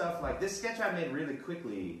you do stuff like this sketch I made really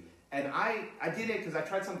quickly. And I did it because I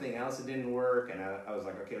tried something else, it didn't work. And I was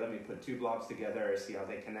like, okay, let me put 2 blobs together, see how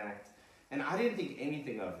they connect. And I didn't think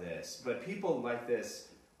anything of this, but people like this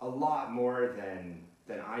a lot more than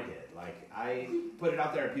I did. Like, I put it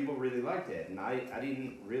out there and people really liked it, and I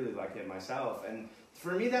didn't really like it myself. And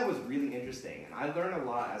for me, that was really interesting. And I learned a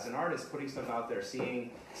lot as an artist, putting stuff out there,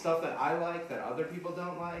 seeing stuff that I like that other people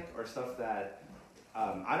don't like, or stuff that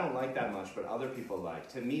I don't like that much but other people like.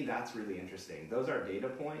 To me, that's really interesting. Those are data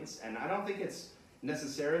points, and I don't think it's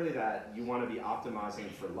necessarily that you want to be optimizing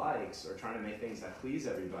for likes or trying to make things that please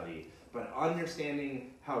everybody, but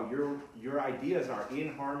understanding how your ideas are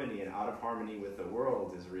in harmony and out of harmony with the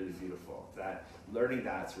world is really beautiful. That learning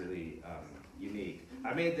that's really unique.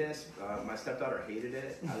 I made this. My stepdaughter hated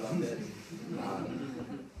it. I loved it.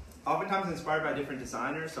 Oftentimes inspired by different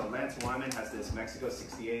designers. So Lance Wyman has this Mexico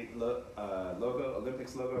 '68 logo,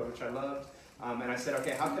 Olympics logo, which I loved. And I said,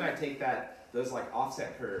 okay, how can I take those like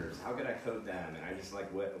offset curves? How could I code them? And I just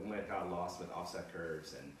like got lost with offset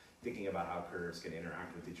curves and thinking about how curves can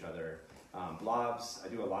interact with each other. Blobs, I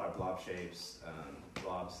do a lot of blob shapes,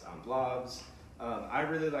 blobs on blobs. I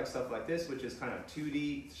really like stuff like this, which is kind of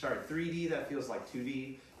 3D that feels like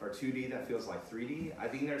 2D, or 2D that feels like 3D. I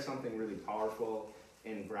think there's something really powerful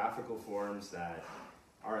in graphical forms that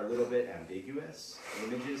are a little bit ambiguous,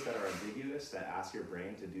 images that are ambiguous that ask your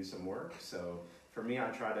brain to do some work. So for me, I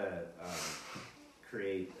try to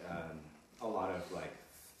create a lot of like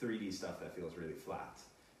 3D stuff that feels really flat.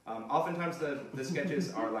 Oftentimes the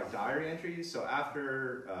sketches are like diary entries. So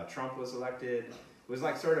after Trump was elected, it was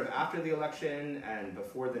like sort of after the election and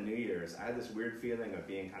before the New Year's, I had this weird feeling of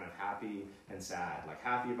being kind of happy and sad. Like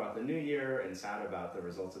happy about the new year and sad about the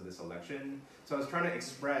results of this election. So I was trying to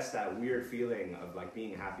express that weird feeling of like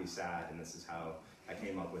being happy, sad, and this is how I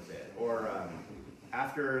came up with it. Or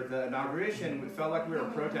after the inauguration, it felt like we were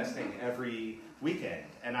protesting every weekend.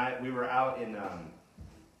 And we were out in...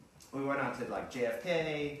 we went out to like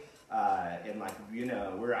JFK, and like, you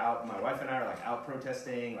know, we're out, my wife and I are like out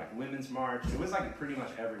protesting, like Women's March. It was like pretty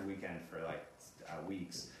much every weekend for like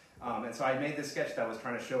weeks. And so I made this sketch that was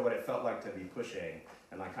trying to show what it felt like to be pushing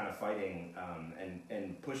and like kind of fighting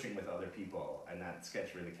and pushing with other people. And that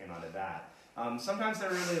sketch really came out of that. Sometimes they're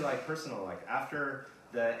really like personal. Like after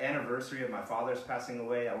the anniversary of my father's passing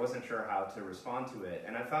away, I wasn't sure how to respond to it.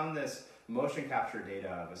 And I found this motion capture data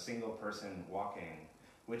of a single person walking,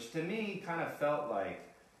 which to me kind of felt like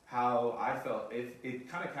how I felt. It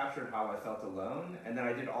kind of captured how I felt alone, and then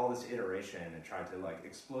I did all this iteration and tried to like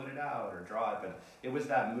explode it out or draw it, but it was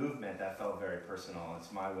that movement that felt very personal.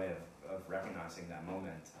 It's my way of recognizing that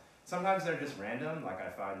moment. Sometimes they're just random, like I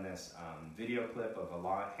find this video clip of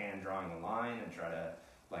a hand drawing a line and try to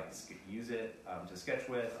like use it to sketch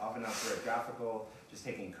with. Often that's very graphical, just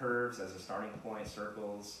taking curves as a starting point,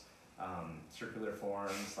 circles, circular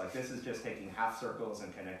forms. Like this is just taking half circles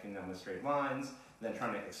and connecting them with straight lines, then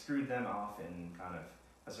trying to extrude them off in kind of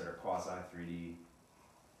a sort of quasi 3D.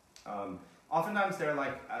 Oftentimes they're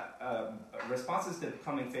like responses to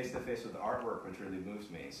coming face to face with artwork, which really moves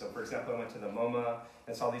me. So for example, I went to the MoMA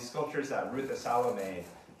and saw these sculptures that Ruth Asala made,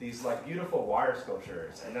 these like beautiful wire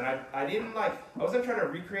sculptures. And then I wasn't trying to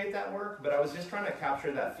recreate that work, but I was just trying to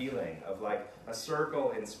capture that feeling of like a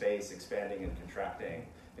circle in space expanding and contracting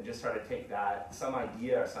and just try to take that, some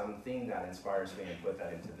idea or something that inspires me and put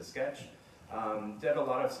that into the sketch. Did a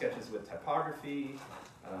lot of sketches with typography.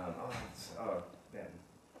 Oh man,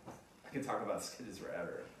 I could talk about sketches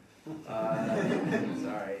forever.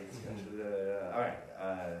 Sorry. All right.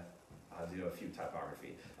 I'll do a few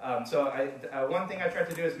typography. One thing I tried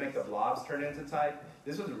to do is make the blobs turn into type.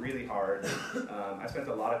 This was really hard. I spent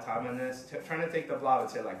a lot of time on this, trying to take the blob and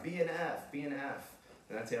say like, be an F, be an F.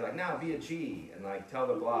 And I'd say like, now be a G, and like tell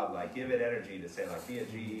the blob, like give it energy to say like, be a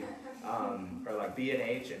G, or like be an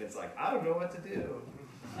H, and it's like, I don't know what to do.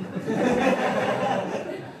 I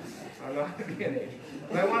don't know how to be an H.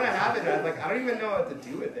 But I want to have it. I don't even know what to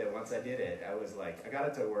do with it once I did it. I was like, I got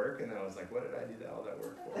it to work, and then I was like, what did I do all that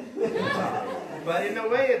work for? But in a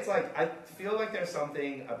way, it's like, I feel like there's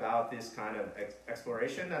something about this kind of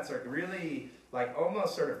exploration that's like really, like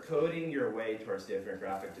almost sort of coding your way towards different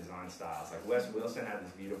graphic design styles. Like Wes Wilson had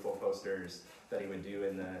these beautiful posters that he would do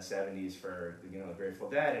in the 70s for, the Grateful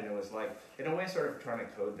Dead, and it was like, in a way, sort of trying to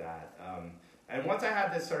code that. And once I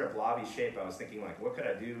had this sort of blobby shape, I was thinking like, what could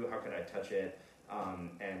I do? How could I touch it?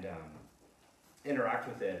 And interact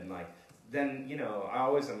with it? And like, then, I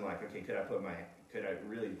always am like, okay, could I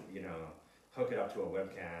really, hook it up to a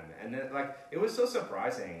webcam? And then like, it was so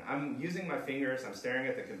surprising. I'm using my fingers, I'm staring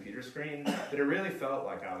at the computer screen, that it really felt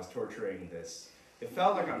like I was torturing this. It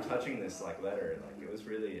felt like I'm touching this like letter. Like it was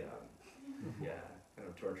really, kind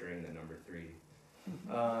of torturing the number 3.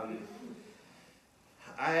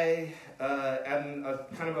 I am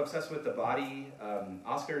kind of obsessed with the body. How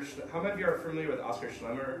many of you are familiar with Oscar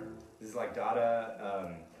Schlemmer? This is like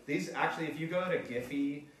Dada. These actually, if you go to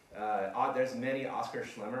Giphy, there's many Oscar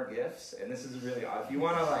Schlemmer GIFs, and this is really, if you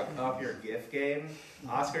want to like up your GIF game,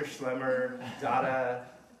 Oscar Schlemmer, Dada,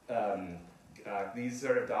 these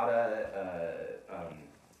sort of Dada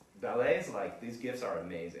ballets, like these GIFs are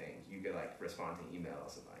amazing. You could like respond to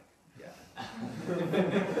emails and like,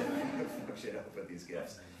 shit up with these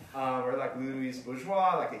GIFs. Or like Louis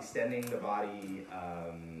Bourgeois, like extending the body,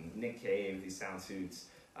 Nick Cave, these sound suits.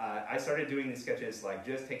 I started doing these sketches like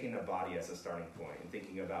just taking the body as a starting point and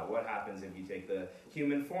thinking about what happens if you take the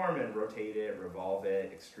human form and rotate it, revolve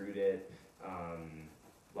it, extrude it.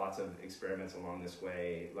 Lots of experiments along this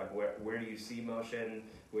way. Like where do you see motion,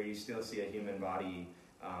 where you still see a human body,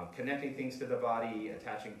 connecting things to the body,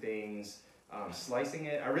 attaching things, slicing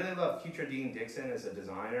it. I really love Keitra Dean Dixon as a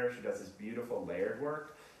designer. She does this beautiful layered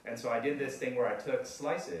work. And so I did this thing where I took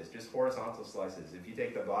slices, just horizontal slices. If you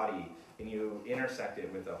take the body and you intersect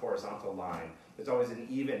it with a horizontal line, there's always an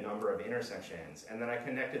even number of intersections. And then I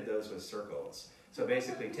connected those with circles. So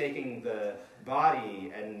basically taking the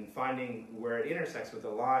body and finding where it intersects with the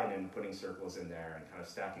line and putting circles in there and kind of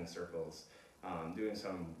stacking circles, doing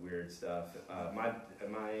some weird stuff.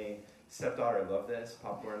 My stepdaughter loved this,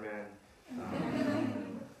 Popcorn Man.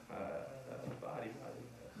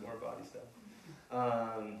 More body stuff.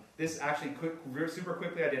 This actually, super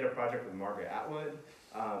quickly, I did a project with Margaret Atwood,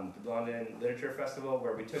 the London Literature Festival,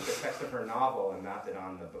 where we took the text of her novel and mapped it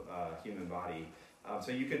on the human body.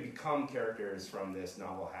 So you could become characters from this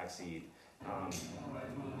novel Hagseed.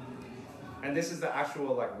 And this is the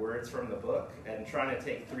actual like words from the book, and trying to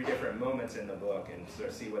take 3 different moments in the book and sort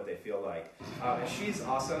of see what they feel like. And she's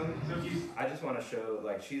awesome. I just want to show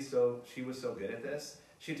like she was so good at this.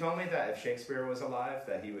 She told me that if Shakespeare was alive,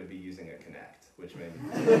 that he would be using a Kinect, which made me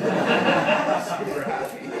super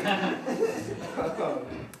happy.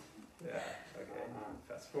 Okay.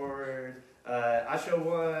 Fast forward. I show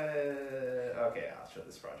one. Okay, I'll show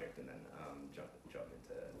this project and then jump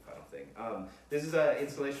into the final thing. This is an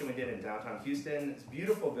installation we did in downtown Houston. It's a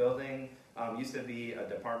beautiful building. Used to be a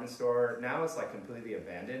department store. Now it's like completely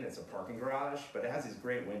abandoned. It's a parking garage, but it has these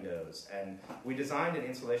great windows. And we designed an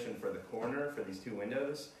installation for the corner for these 2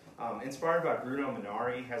 windows. Inspired by Bruno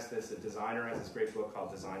Minari, a designer has this great book called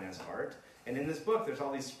Design as Art. And in this book, there's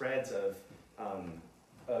all these spreads of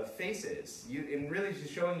faces, and really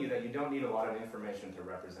just showing you that you don't need a lot of information to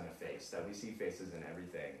represent a face, that we see faces in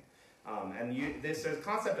everything. There's a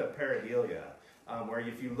concept of pareidolia, where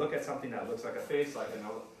if you look at something that looks like a face, like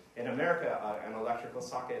in America, an electrical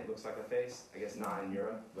socket looks like a face. I guess not in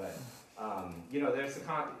Europe, but there's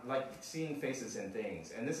like seeing faces in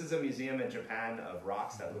things. And this is a museum in Japan of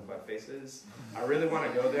rocks that look like faces. I really want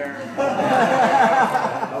to go there.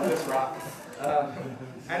 Love this rock.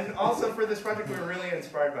 And also for this project, we were really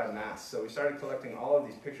inspired by masks. So we started collecting all of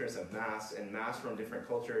these pictures of masks and masks from different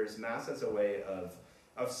cultures. Masks as a way of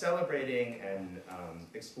celebrating and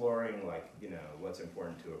exploring, like what's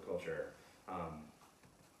important to a culture.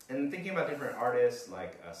 And thinking about different artists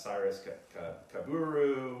like Cyrus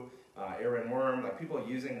Kaburu Aaron Worm, like people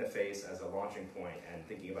using the face as a launching point and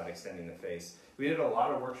thinking about extending the face. We did a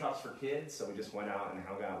lot of workshops for kids, so we just went out and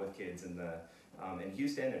hung out with kids in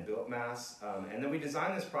Houston and built Mass, and then we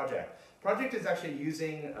designed this project. Project is actually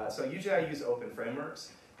using, so usually I use openFrameworks,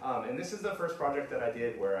 and this is the first project that I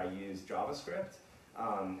did where I used JavaScript.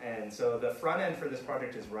 And so the front end for this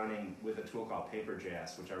project is running with a tool called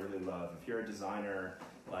Paper.js, which I really love. If you're a designer,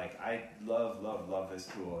 like I love this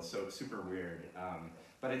tool. It's so super weird,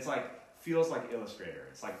 but it's like feels like Illustrator.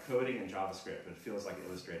 It's like coding in JavaScript, but it feels like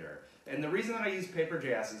Illustrator. And the reason that I use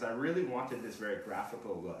Paper.js is I really wanted this very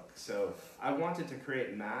graphical look. So I wanted to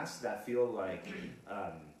create masks that feel like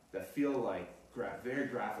very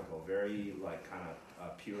graphical, very like kind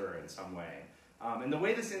of pure in some way. And the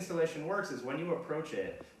way this installation works is when you approach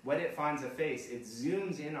it, when it finds a face, it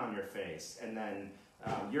zooms in on your face, and then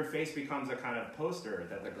your face becomes a kind of poster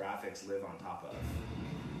that the graphics live on top of.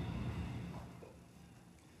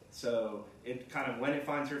 So it kind of, when it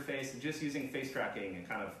finds your face, just using face tracking, it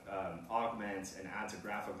kind of augments and adds a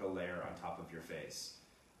graphical layer on top of your face.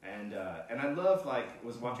 And I love, like,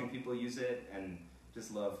 was watching people use it, and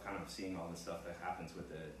just love kind of seeing all the stuff that happens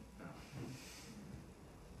with it.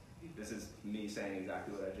 This is me saying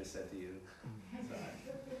exactly what I just said to you.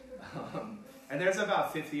 And there's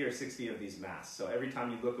about 50 or 60 of these masks. So every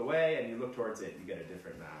time you look away and you look towards it, you get a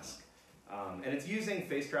different mask. And it's using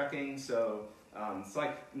face tracking, so it's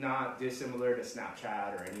like not dissimilar to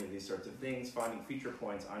Snapchat or any of these sorts of things, finding feature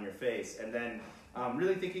points on your face, and then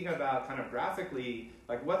really thinking about kind of graphically,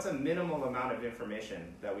 like what's a minimal amount of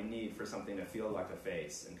information that we need for something to feel like a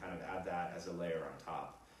face, and kind of add that as a layer on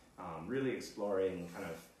top. Really exploring kind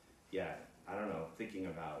of, I don't know, thinking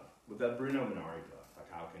about, with the Bruno Minari book, like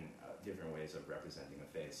how can different ways of representing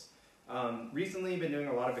a face. Recently been doing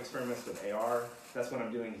a lot of experiments with AR. That's what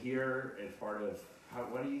I'm doing here as part of, how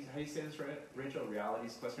do you say this, Rachel?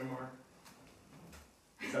 Realities, question mark?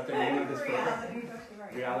 Is that the name of this program?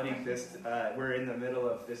 Reality. We're in the middle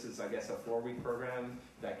of, this is, I guess, a 4-week program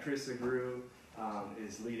that Chris Agru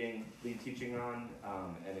is lead teaching on,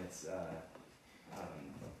 and it's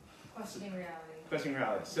Questioning reality. Questioning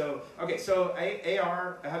reality. So, okay, so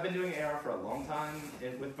AR, I have been doing AR for a long time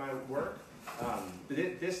with my work.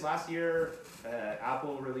 This last year,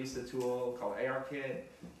 Apple released a tool called ARKit.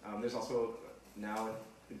 There's also now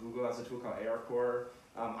Google has a tool called ARCore.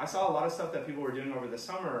 I saw a lot of stuff that people were doing over the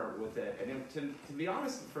summer with it, and to be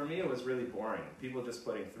honest, for me, it was really boring. People just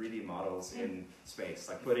putting 3D models in space,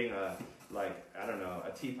 like putting a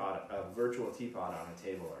virtual teapot on a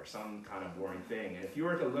table or some kind of boring thing. And if you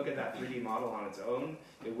were to look at that 3D model on its own,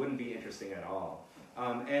 it wouldn't be interesting at all.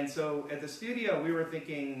 And so at the studio, we were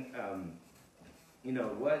thinking,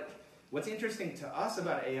 what's interesting to us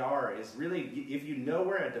about AR is really, if you know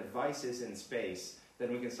where a device is in space,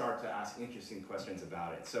 then we can start to ask interesting questions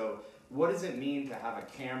about it. So what does it mean to have a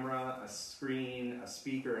camera, a screen, a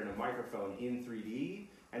speaker, and a microphone in 3D?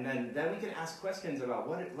 And then we can ask questions about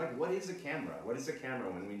what is a camera? What is a camera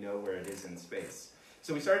when we know where it is in space?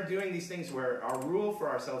 So we started doing these things where our rule for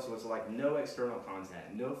ourselves was like no external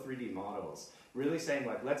content, no 3D models. Really saying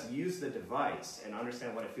like, let's use the device and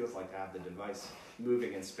understand what it feels like to have the device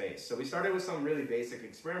moving in space. So we started with some really basic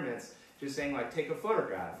experiments, just saying like, take a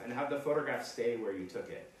photograph and have the photograph stay where you took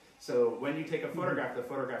it. So when you take a photograph, the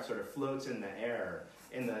photograph sort of floats in the air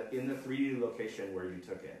in the 3D location where you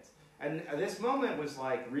took it. And this moment was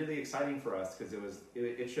like really exciting for us because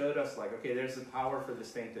it showed us like, okay, there's the power for this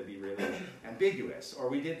thing to be really ambiguous. Or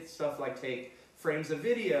we did stuff like take frames of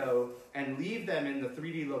video and leave them in the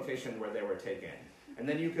 3D location where they were taken. And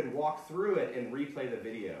then you could walk through it and replay the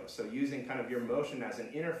video. So using kind of your motion as an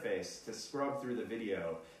interface to scrub through the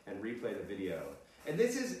video and replay the video. And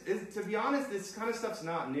this is, to be honest, this kind of stuff's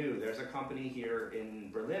not new. There's a company here in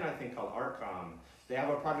Berlin, I think, called Artcom. They have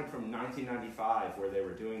a project from 1995 where they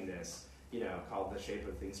were doing this, called The Shape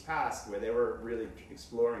of Things Past, where they were really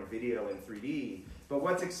exploring video in 3D. But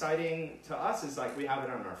what's exciting to us is like we have it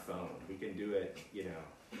on our phone. We can do it,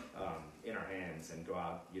 in our hands and go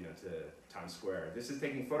out, to Times Square. This is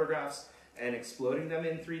taking photographs and exploding them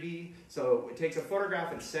in 3D. So it takes a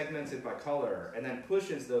photograph and segments it by color and then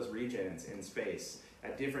pushes those regions in space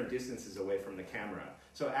at different distances away from the camera.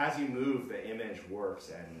 So as you move, the image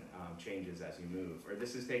works and changes as you move. Or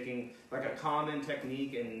this is taking, like a common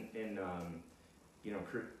technique in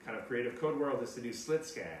kind of creative code world is to do slit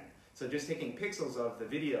scan. So just taking pixels of the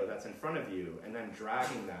video that's in front of you and then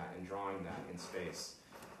dragging that and drawing that in space.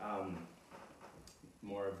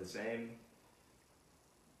 More of the same.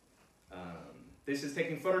 This is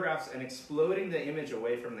taking photographs and exploding the image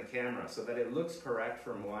away from the camera so that it looks correct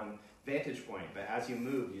from one vantage point, but as you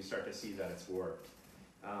move, you start to see that it's warped.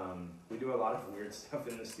 We do a lot of weird stuff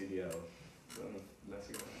in the studio.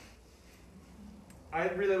 I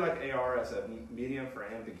really like AR as a medium for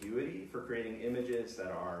ambiguity, for creating images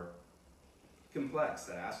that are complex,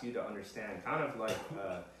 that ask you to understand, kind of like,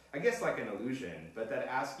 I guess like an illusion, but that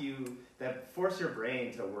ask you, that force your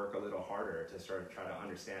brain to work a little harder to sort of try to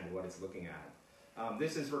understand what it's looking at.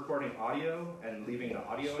 This is recording audio and leaving the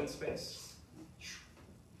audio in space.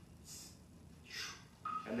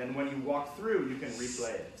 And then when you walk through, you can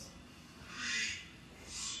replay it.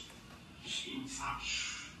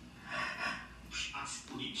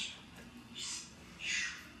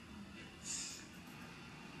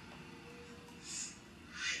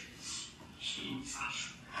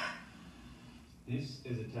 This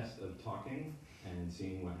is a test of talking and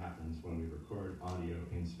seeing what happens when we record audio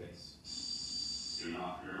in space.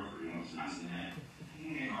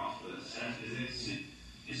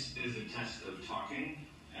 This is a test of talking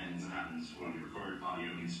and what happens when we record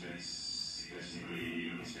audio in space.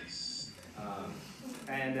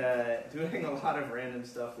 Doing a lot of random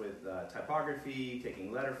stuff with typography,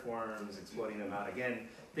 taking letter forms, exploiting them out again,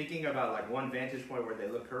 thinking about like one vantage point where they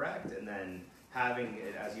look correct, and then having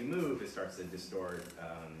it as you move, it starts to distort.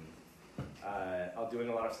 I'm doing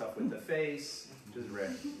a lot of stuff with the face, just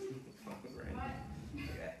random.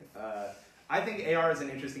 Okay. I think AR is an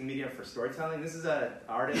interesting medium for storytelling. This is an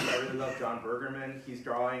artist I really love, John Bergerman. He's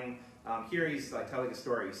drawing, here he's like telling a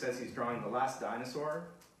story. He says he's drawing the last dinosaur.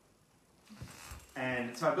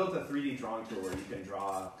 And so I built a 3D drawing tool where you can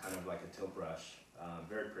draw kind of like a tilt brush,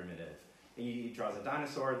 very primitive. And he draws a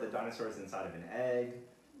dinosaur. The dinosaur is inside of an egg.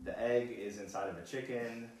 The egg is inside of a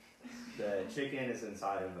chicken. The chicken is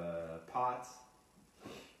inside of a pot.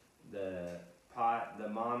 The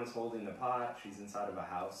mom is holding the pot. She's inside of a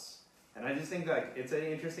house. And I just think like it's an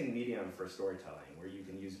interesting medium for storytelling where you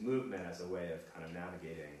can use movement as a way of kind of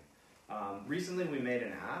navigating. Recently we made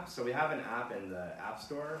an app. So we have an app in the App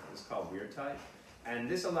Store. It's called WeirdType. And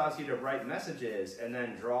this allows you to write messages and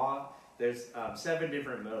then draw. There's 7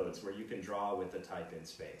 different modes where you can draw with the type in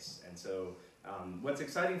space. And so what's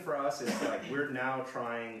exciting for us is like we're now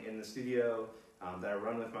trying in the studio that I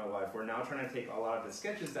run with my wife, we're now trying to take a lot of the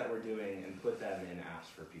sketches that we're doing and put them in apps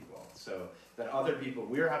for people. So that other people,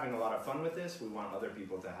 we're having a lot of fun with this, we want other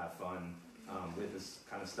people to have fun with this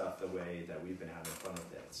kind of stuff the way that we've been having fun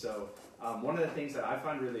with it. So one of the things that I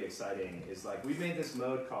find really exciting is like we've made this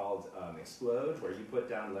mode called Explode, where you put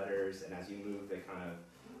down letters and as you move they kind of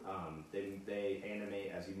they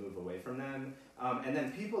animate as you move away from them. And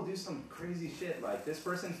then people do some crazy shit. Like this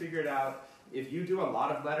person figured out if you do a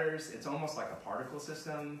lot of letters, it's almost like a particle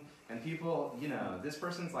system. And people, you know, this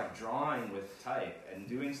person's like drawing with type and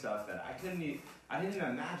doing stuff that I didn't even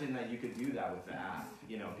imagine that you could do that with the app.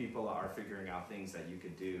 You know, people are figuring out things that you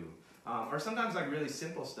could do. Or sometimes like really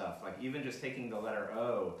simple stuff, like even just taking the letter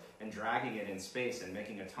O and dragging it in space and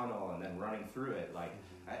making a tunnel and then running through it. Like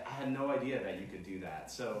I had no idea that you could do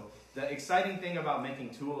that. So the exciting thing about making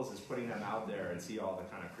tools is putting them out there and see all the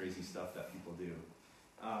kind of crazy stuff that people do.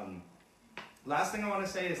 Last thing I want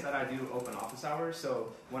to say is that I do open office hours.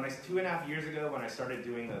 So 2.5 years ago when I started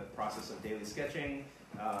doing the process of daily sketching,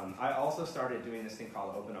 I also started doing this thing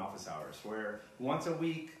called open office hours, where once a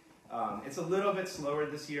week, it's a little bit slower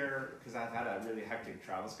this year because I've had a really hectic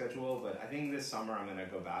travel schedule, but I think this summer I'm going to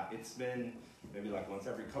go back. It's been maybe like once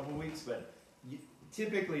every couple weeks, but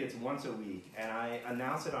typically it's once a week, and I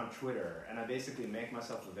announce it on Twitter, and I basically make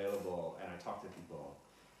myself available, and I talk to people.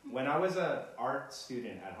 When I was an art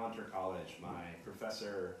student at Hunter College, my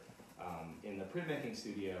professor in the printmaking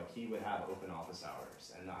studio, he would have open office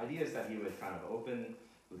hours. And the idea is that he would kind of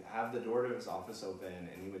have the door to his office open,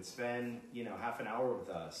 and he would spend, you know, half an hour with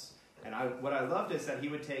us. And what I loved is that he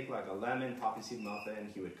would take like a lemon poppy seed muffin,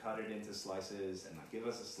 he would cut it into slices and like give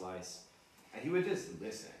us a slice, and he would just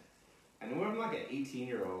listen. And we're like an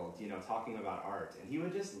 18-year-old, you know, talking about art, and he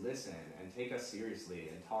would just listen and take us seriously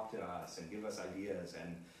and talk to us and give us ideas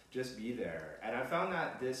and just be there. And I found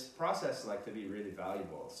that this process like to be really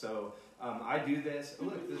valuable. So I do this. Oh,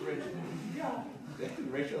 look, there's Rachel. Yeah,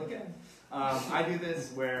 Rachel again. I do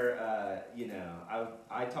this where you know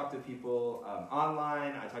I talk to people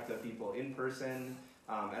online. I talk to people in person,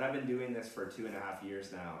 and I've been doing this for 2.5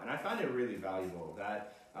 years now. And I find it really valuable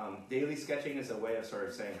that. Daily sketching is a way of sort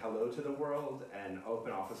of saying hello to the world, and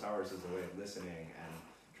open office hours is a way of listening and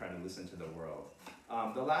trying to listen to the world.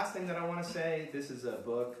 The last thing that I want to say, this is a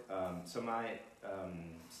book. So my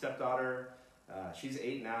stepdaughter, she's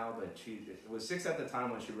 8 now, but she was 6 at the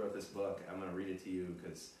time when she wrote this book. I'm going to read it to you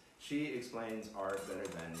because she explains art better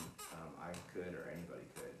than I could or anybody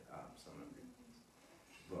could. So I'm going to read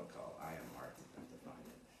this book called I Am Art. I have to find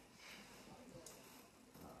it.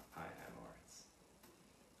 I Am Arts.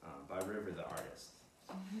 River the artist.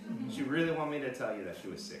 She really wanted me to tell you that she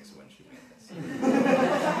was 6 when she made this.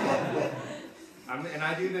 And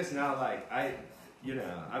I do this now, like,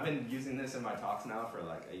 I've been using this in my talks now for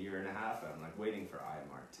like a year and a half. I'm like waiting for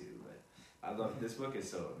IMART too, but I love, this book is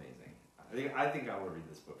so amazing. I think I will read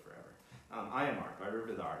this book forever. IMART by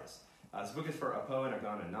River the Artist. This book is for Apo and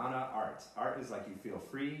Agana Nana art. Art is like you feel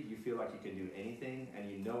free, you feel like you can do anything,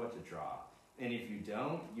 and you know what to draw. And if you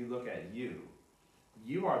don't, you look at you.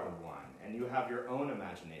 You are the one, and you have your own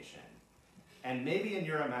imagination. And maybe in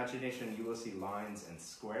your imagination you will see lines and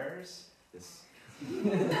squares.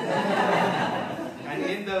 And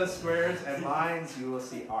in those squares and lines you will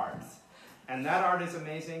see art. And that art is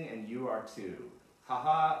amazing, and you are too.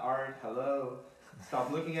 Haha, art, hello.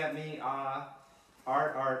 Stop looking at me, ah.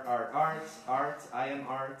 Art, art, art, art, art, I am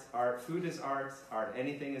art, art, food is art,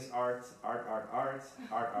 anything is art, art, art, art,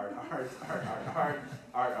 art, art, art, art, art, art,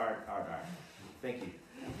 art, art, art, art. Thank you.